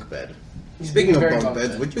a bunk bed. He's Speaking being of very bunk beds,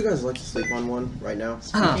 bed. would you guys like to sleep on one right now?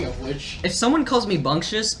 Speaking of which... If someone calls me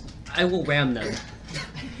bunctious, I will ram them.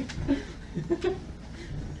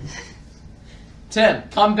 Tim,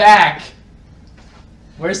 come back!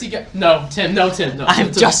 Where's he go? No, Tim, no. I'm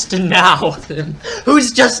Tim. Justin now. Tim.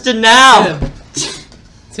 Who's Justin now?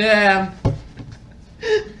 Tim.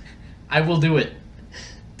 I will do it.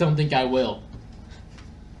 Don't think I will.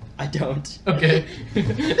 I don't. Okay.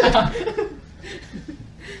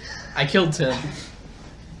 I killed Tim.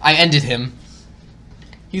 I ended him.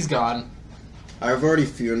 He's gone. I've already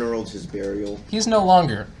funeraled his burial. He's no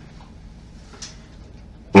longer.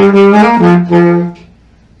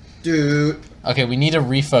 Dude. Okay, we need to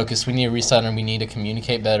refocus. We need to reset, and we need to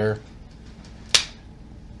communicate better.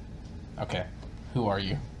 Okay. Who are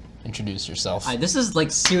you? Introduce yourself. This is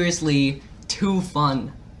like seriously too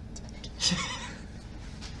fun.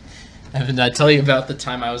 Evan, did I tell you about the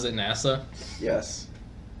time I was at NASA? Yes.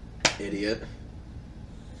 Idiot.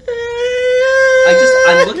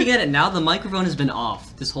 I'm looking at it now. The microphone has been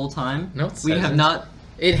off this whole time. No, it we have hasn't. not.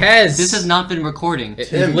 It has. This has not been recording.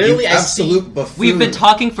 Tim, literally, you I absolute buffoon. We've been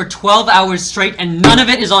talking for 12 hours straight, and none of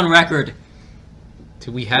it is on record.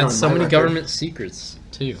 Dude, we had No, so my many record. government secrets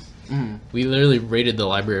too. We literally raided the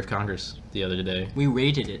Library of Congress the other day. We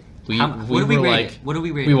rated it. We what were do we rate like, it? What do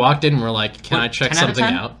we rate we it? walked in and we're like, "Can What, I check 10 out of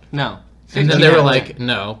something 10? out?" No. And then 15 they out were of like, 10.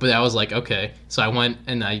 "No," but I was like, "Okay." So I went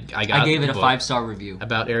and I got. I gave the it a book 5-star review.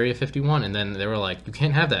 about Area 51, and then they were like, "You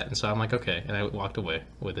can't have that," and so I'm like, "Okay," and I walked away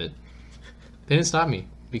with it. They didn't stop me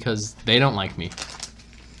because they don't like me.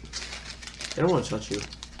 I don't want to touch you.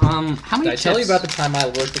 How many Did I tell you tips? about the time I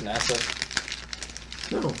worked at NASA?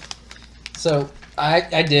 No. So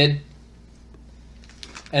I did,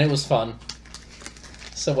 and it was fun.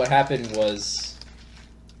 So what happened was,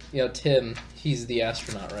 Tim, he's the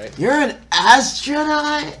astronaut, right? You're an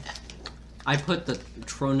astronaut? I put the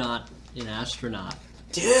tronaut in astronaut.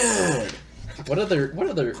 Dude. What other? What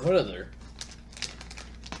other?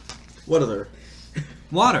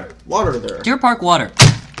 Water. Water there. Deer Park water.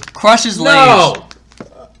 Crushes layers. No!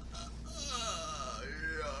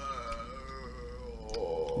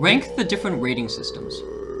 Rank the different rating systems.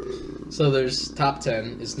 So there's top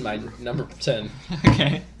 10 is my number 10.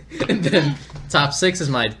 Okay. And then top 6 is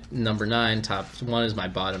my number 9, top 1 is my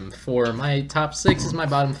bottom 4, my top 6 is my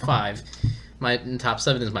bottom 5, my top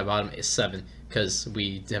 7 is my bottom 7, because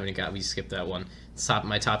we skipped that one.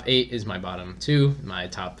 My top 8 is my bottom 2, my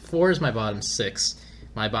top 4 is my bottom 6,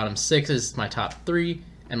 my bottom 6 is my top 3,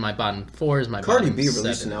 and my bottom 4 is my Cardi bottom B 7.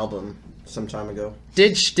 released an album some time ago.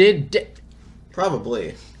 Did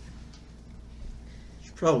Probably.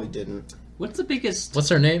 She probably didn't. What's the biggest? What's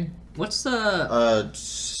her name? What's the?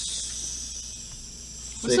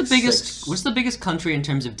 What's the biggest? 6. What's the biggest country in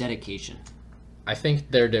terms of dedication? I think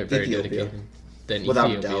they're very Ethiopia. dedicated. Then Without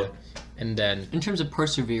Ethiopia. doubt. And then In terms of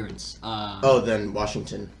perseverance. Then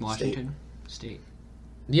Washington. Washington State.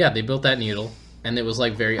 yeah, they built that needle, and it was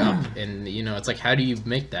like very up, and it's like, how do you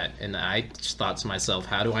make that? And I just thought to myself,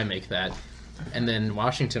 how do I make that? And then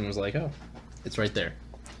Washington was like, oh, it's right there.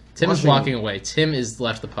 Tim is Washington. walking away. Tim is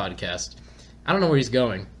left the podcast. I don't know where he's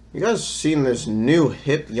going. You guys seen this new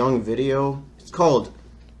hip young video? It's called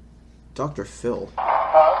Dr. Phil.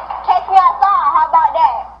 Catch me outside, how about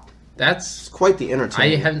that? That's It's quite the I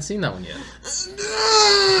entertainment. haven't seen that one yet.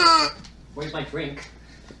 Where's my drink?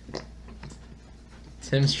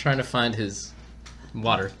 Tim's trying to find his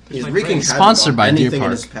water. He's my wreaking drink. havoc Sponsored on by Deer anything in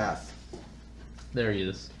Park. his path. There he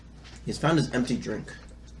is. He's found his empty drink.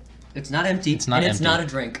 It's not empty. It's not and it's empty. not a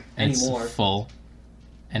drink And anymore. it's full,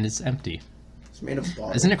 and it's empty. It's made of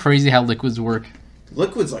bottle. Isn't it crazy how liquids work?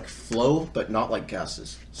 Liquids like flow, but not like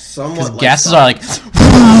gases. Somewhat Because like gases solid.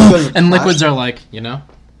 are like, and liquids are like,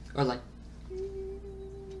 Or like.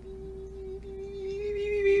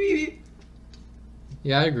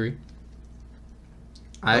 Yeah, I agree.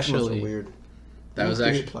 I Plasmas are actually, weird. that was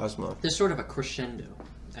Nuclear actually plasma. There's sort of a crescendo,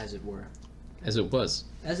 as it were. as it was,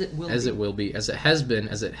 As it will. as be. it will be, as it has been,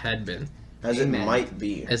 as it had been, As Amen. it might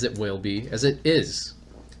be. as it will be, as it is.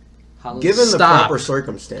 Hollow- Given the Stop. proper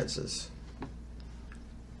circumstances.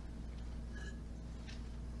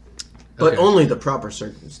 But Okay. only the proper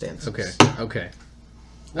circumstances. Okay.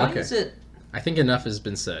 Why okay. is it? I think enough has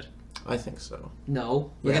been said. I think so.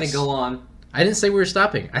 No, we're Yes. gonna go on. I didn't say we were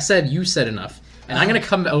stopping. I said you said enough, and I'm gonna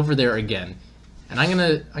come over there again, and I'm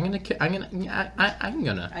gonna. I'm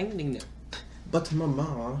gonna. But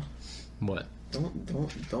mama, What? don't.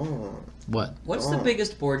 What? What's the Oh.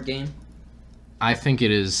 biggest board game? I think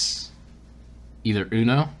it is either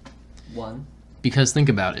Uno, One. because think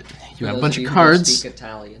about it. You For have a those bunch of of you who don't cards, Speak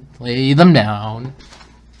Italian. lay them down,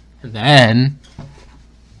 and then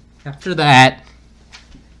after that,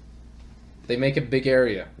 they make a big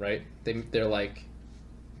area, right? They're like,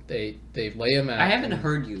 they lay them out. I haven't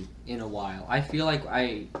heard you in a while. I feel like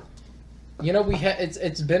I.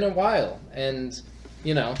 It's been a while, and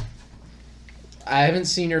I haven't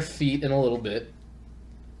seen your feet in a little bit.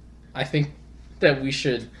 I think that we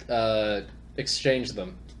should exchange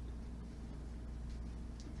them.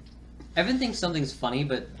 Evan thinks something's funny,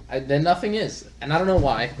 but Then nothing is, and I don't know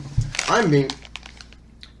why.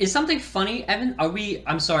 is something funny, Evan?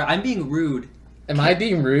 I'm sorry, I'm being rude. Am I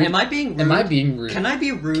being rude? Am I being rude? Am I being rude? Can I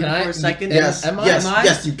be rude Can I- for a second? Yes, Am I? yes, Am I?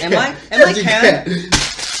 yes, you can. Am I? Yes, you can? can.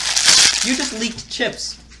 You just leaked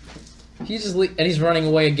chips. He's just and he's running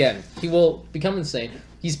away again. He will become insane.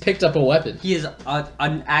 He's picked up a weapon. He is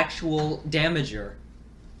an actual damager.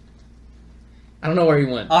 I don't know where he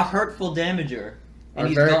went. A hurtful damager. And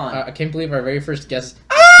he's Our gone. I can't believe our very first guest.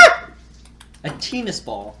 A tennis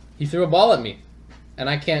ball. He threw a ball at me, and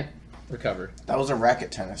I can't recover. That was a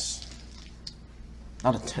racket tennis.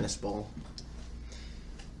 Not a tennis ball.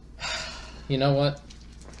 You know what?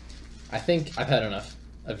 I think I've had enough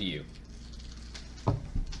of you.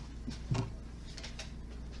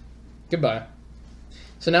 Goodbye.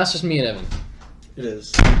 So now it's just me and Evan. It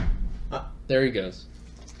is. There he goes.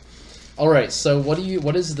 All right. So what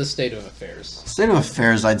is the state of affairs? State of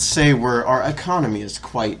affairs, I'd say our economy is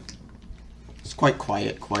quite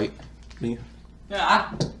quiet.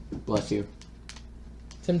 Yeah. Bless you.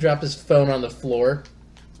 Tim dropped his phone on the floor.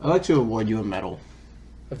 I'd like to award you a medal.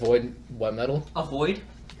 Avoid what metal? Avoid.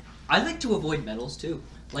 I like to avoid metals too,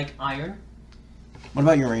 like iron. What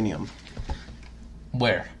about uranium?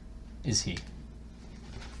 Where is he?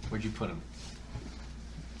 Where'd you put him?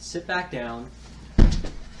 Sit back down.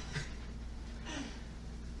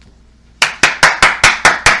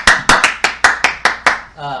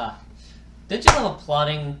 Did you love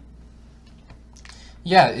applauding?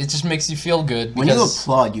 Yeah, it just makes you feel good. When you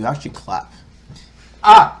applaud, you actually clap.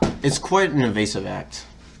 Ah! It's quite an evasive act.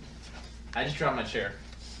 I just dropped my chair.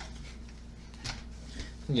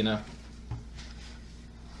 You know.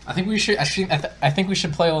 I think we should. I think we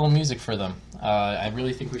should play a little music for them. I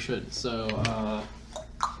really think we should. So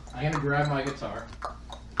I'm gonna grab my guitar.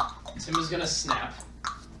 Tim is gonna snap,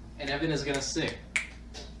 and Evan is gonna sing.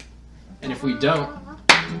 And if we don't,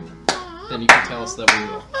 then you can tell us that we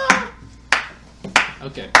will.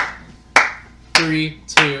 Okay. 3,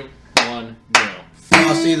 2, 1, go.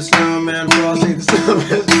 Frosty the Snowman, Frosty the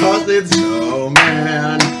Snowman, Frosty the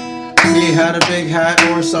Snowman. He had a big hat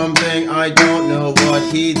or something, I don't know what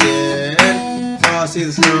he did. Frosty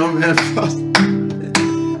the Snowman, Frosty.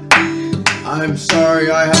 I'm sorry,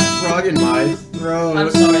 I have a frog in my throat. I'm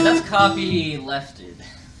sorry, that's copy lefted.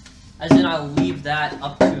 As in, I'll leave that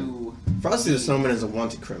up to Frosty the Snowman is a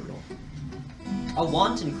wanted criminal. a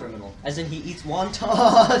wanton criminal. As in, he eats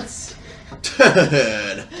wontons.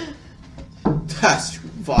 Dude, that's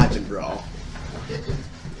vibing, bro.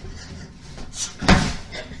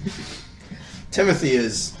 Timothy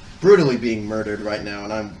is brutally being murdered right now,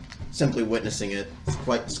 and I'm simply witnessing it. It's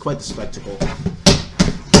quite the spectacle.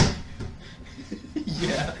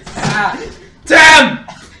 Yeah. Ah, Damn!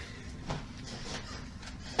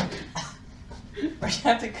 we're gonna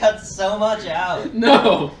have to cut so much out.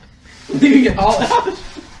 No! I'm leaving it all out.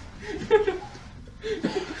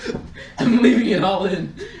 I'm leaving it all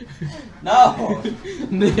in. No.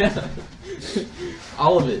 Yeah.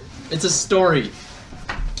 All of it. It's a story.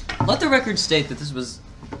 Let the record state that this was.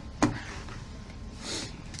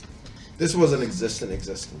 This was an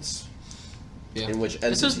existence. Yeah. In which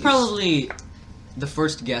This was entities- probably the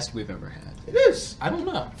first guest we've ever had. It is. I don't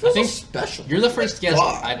know. Feels I think special. you're the first guest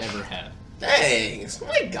God. I've ever had. Thanks,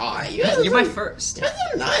 my guy. You guys You're my are- first. you guys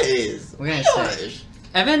are nice. What can I Gosh. say?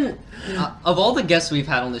 Evan, of all the guests we've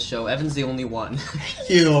had on this show, Evan's the only one.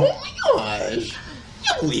 You. Oh my gosh. I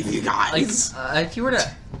can't believe you Like, guys. if you were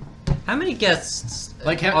to, how many guests?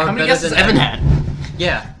 Like, are how many better guests has than Evan had?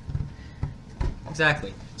 Yeah.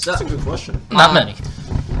 Exactly. So, That's a good question. Not many.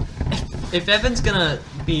 if Evan's gonna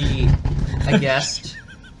be a guest,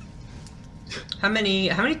 how many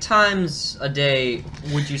times a day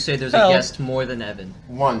would you say there's a Well- guest more than Evan?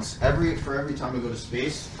 Once for every time I go to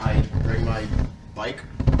space, I bring my bike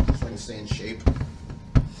so I can stay in shape.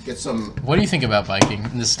 Get some. What do you think about biking?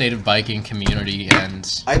 The state of biking community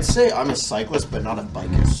and I'd say I'm a cyclist, but not a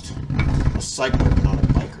bikist. I'm a cycler, but not a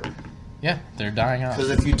biker. yeah, they're dying off. Because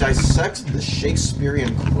if you dissect the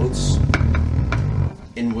Shakespearean quotes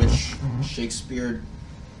in which Shakespeare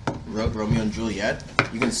wrote Romeo and Juliet,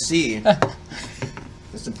 you can see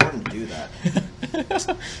it's important to do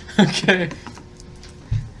that. Okay.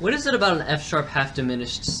 What is it about an F sharp half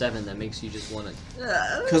diminished 7 that makes you just want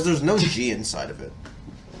to? Because there's no G inside of it.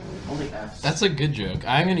 Only F. That's a good joke.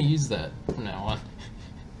 I'm gonna use that from now on.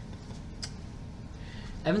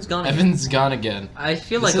 Evan's gone. Again. Evan's gone again. I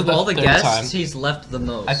feel This like is of all the the third guests, time. he's left the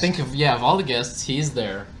most. I think of all the guests, he's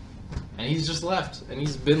there. And he's just left. And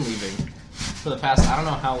he's been leaving. For the past, I don't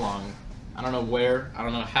know how long. I don't know where. I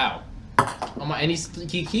don't know how. Oh my! And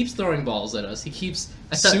he keeps throwing balls at us. He keeps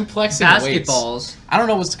I thought suplexing weights. basketballs. I don't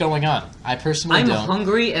know what's going on. I personally I'm don't.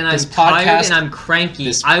 hungry and I'm This tired podcast- and I'm cranky.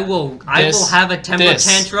 this- I will have a temper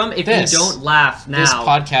tantrum if this- you don't laugh now. This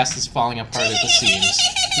podcast is falling apart at the seams.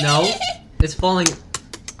 No, it's falling.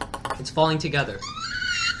 It's falling together.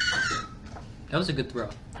 That was a good throw.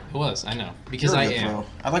 It was. I know because You're a I good am. throw.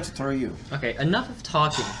 I'd like to throw you. Okay, enough of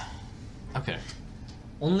talking. Okay.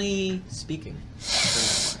 Only speaking.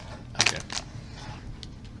 Okay.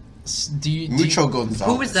 Do you? Mucho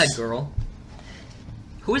Gonzalez. Who is that girl?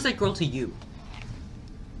 Who is that girl to you?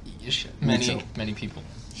 Many people.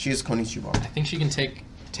 She is Konichiwa. I think she can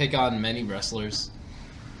take on many wrestlers,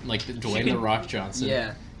 like Dwayne The Rock Johnson.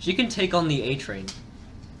 Yeah, she can take on the A Train.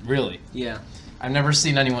 Really? Yeah. I've never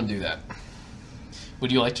seen anyone do that.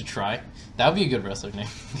 Would you like to try? That would be a good wrestler name.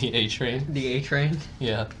 The A Train. The A Train.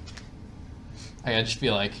 Yeah. I just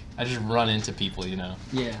feel like I just run into people, you know.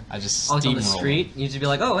 Yeah. I just Oh, it's on steamroll. the street. You just be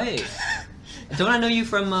like, oh hey, don't I know you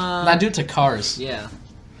from? I do it to cars. Yeah.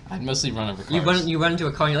 I'd mostly run over cars. You run into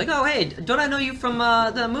a car and you're like, oh hey, don't I know you from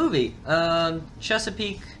the movie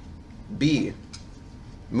Chesapeake? B.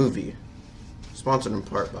 Movie. Sponsored in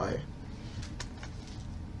part by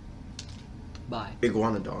Bye.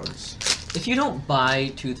 Iguanodons. If you don't buy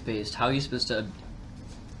toothpaste, how are you supposed to?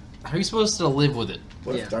 How are you supposed to live with it?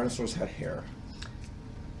 What Yeah. if dinosaurs had hair?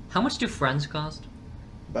 How much do Friends cost?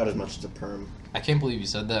 About as much as a perm. I can't believe you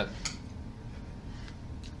said that.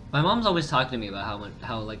 My mom's always talking to me about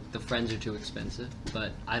how like the Friends are too expensive,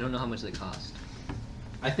 but I don't know how much they cost.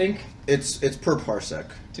 I think It's per parsec.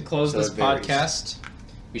 to close So this it varies. podcast,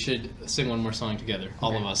 we should sing one more song together,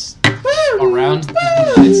 all of us, around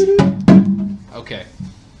the United. Okay.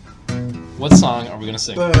 What song are we gonna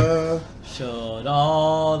sing? Should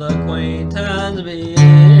all acquaintance be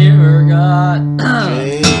forgot?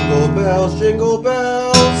 Jingle bells, jingle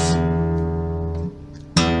bells.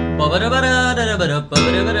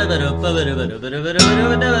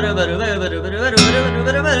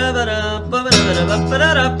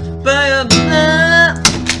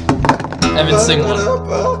 Evan, sing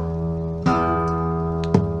one.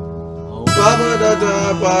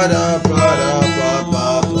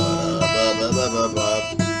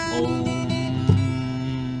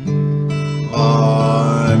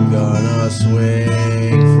 I'm gonna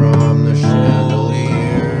swing from the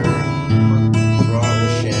chandelier. From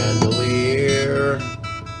the chandelier.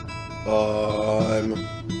 I'm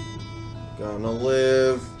gonna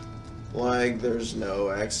live like there's no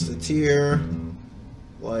exterior.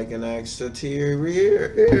 Like an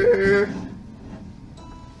exterior.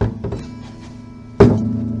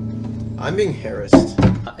 I'm being harassed.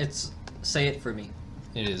 It's say it for me.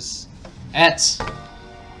 It is at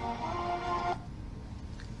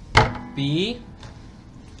B.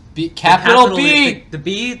 Capital B. The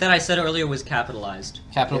B that I said earlier was capitalized.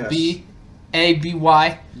 Capital Yes. B. A B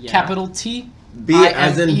Y. Yeah. Capital T. B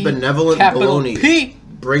as in I-M-E, benevolent capital baloney. P.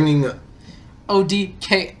 Bringing O D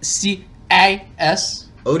K C A S.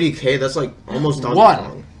 ODK, that's like almost Donkey One.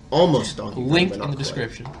 Kong. Almost Donkey Kong. Link but in not the quite.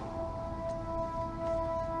 description.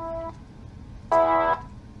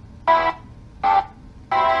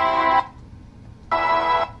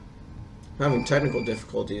 I'm having technical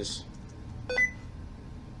difficulties.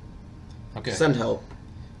 Okay. Send help.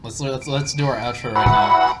 Let's do our outro right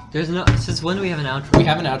now. There's no. Since when do we have an outro? We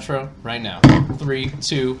have an outro right now. 3,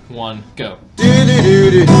 2, 1, go. Do do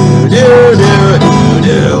do do do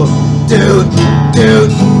do do do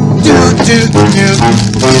do do do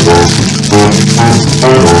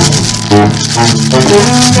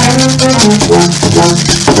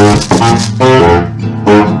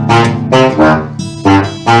do.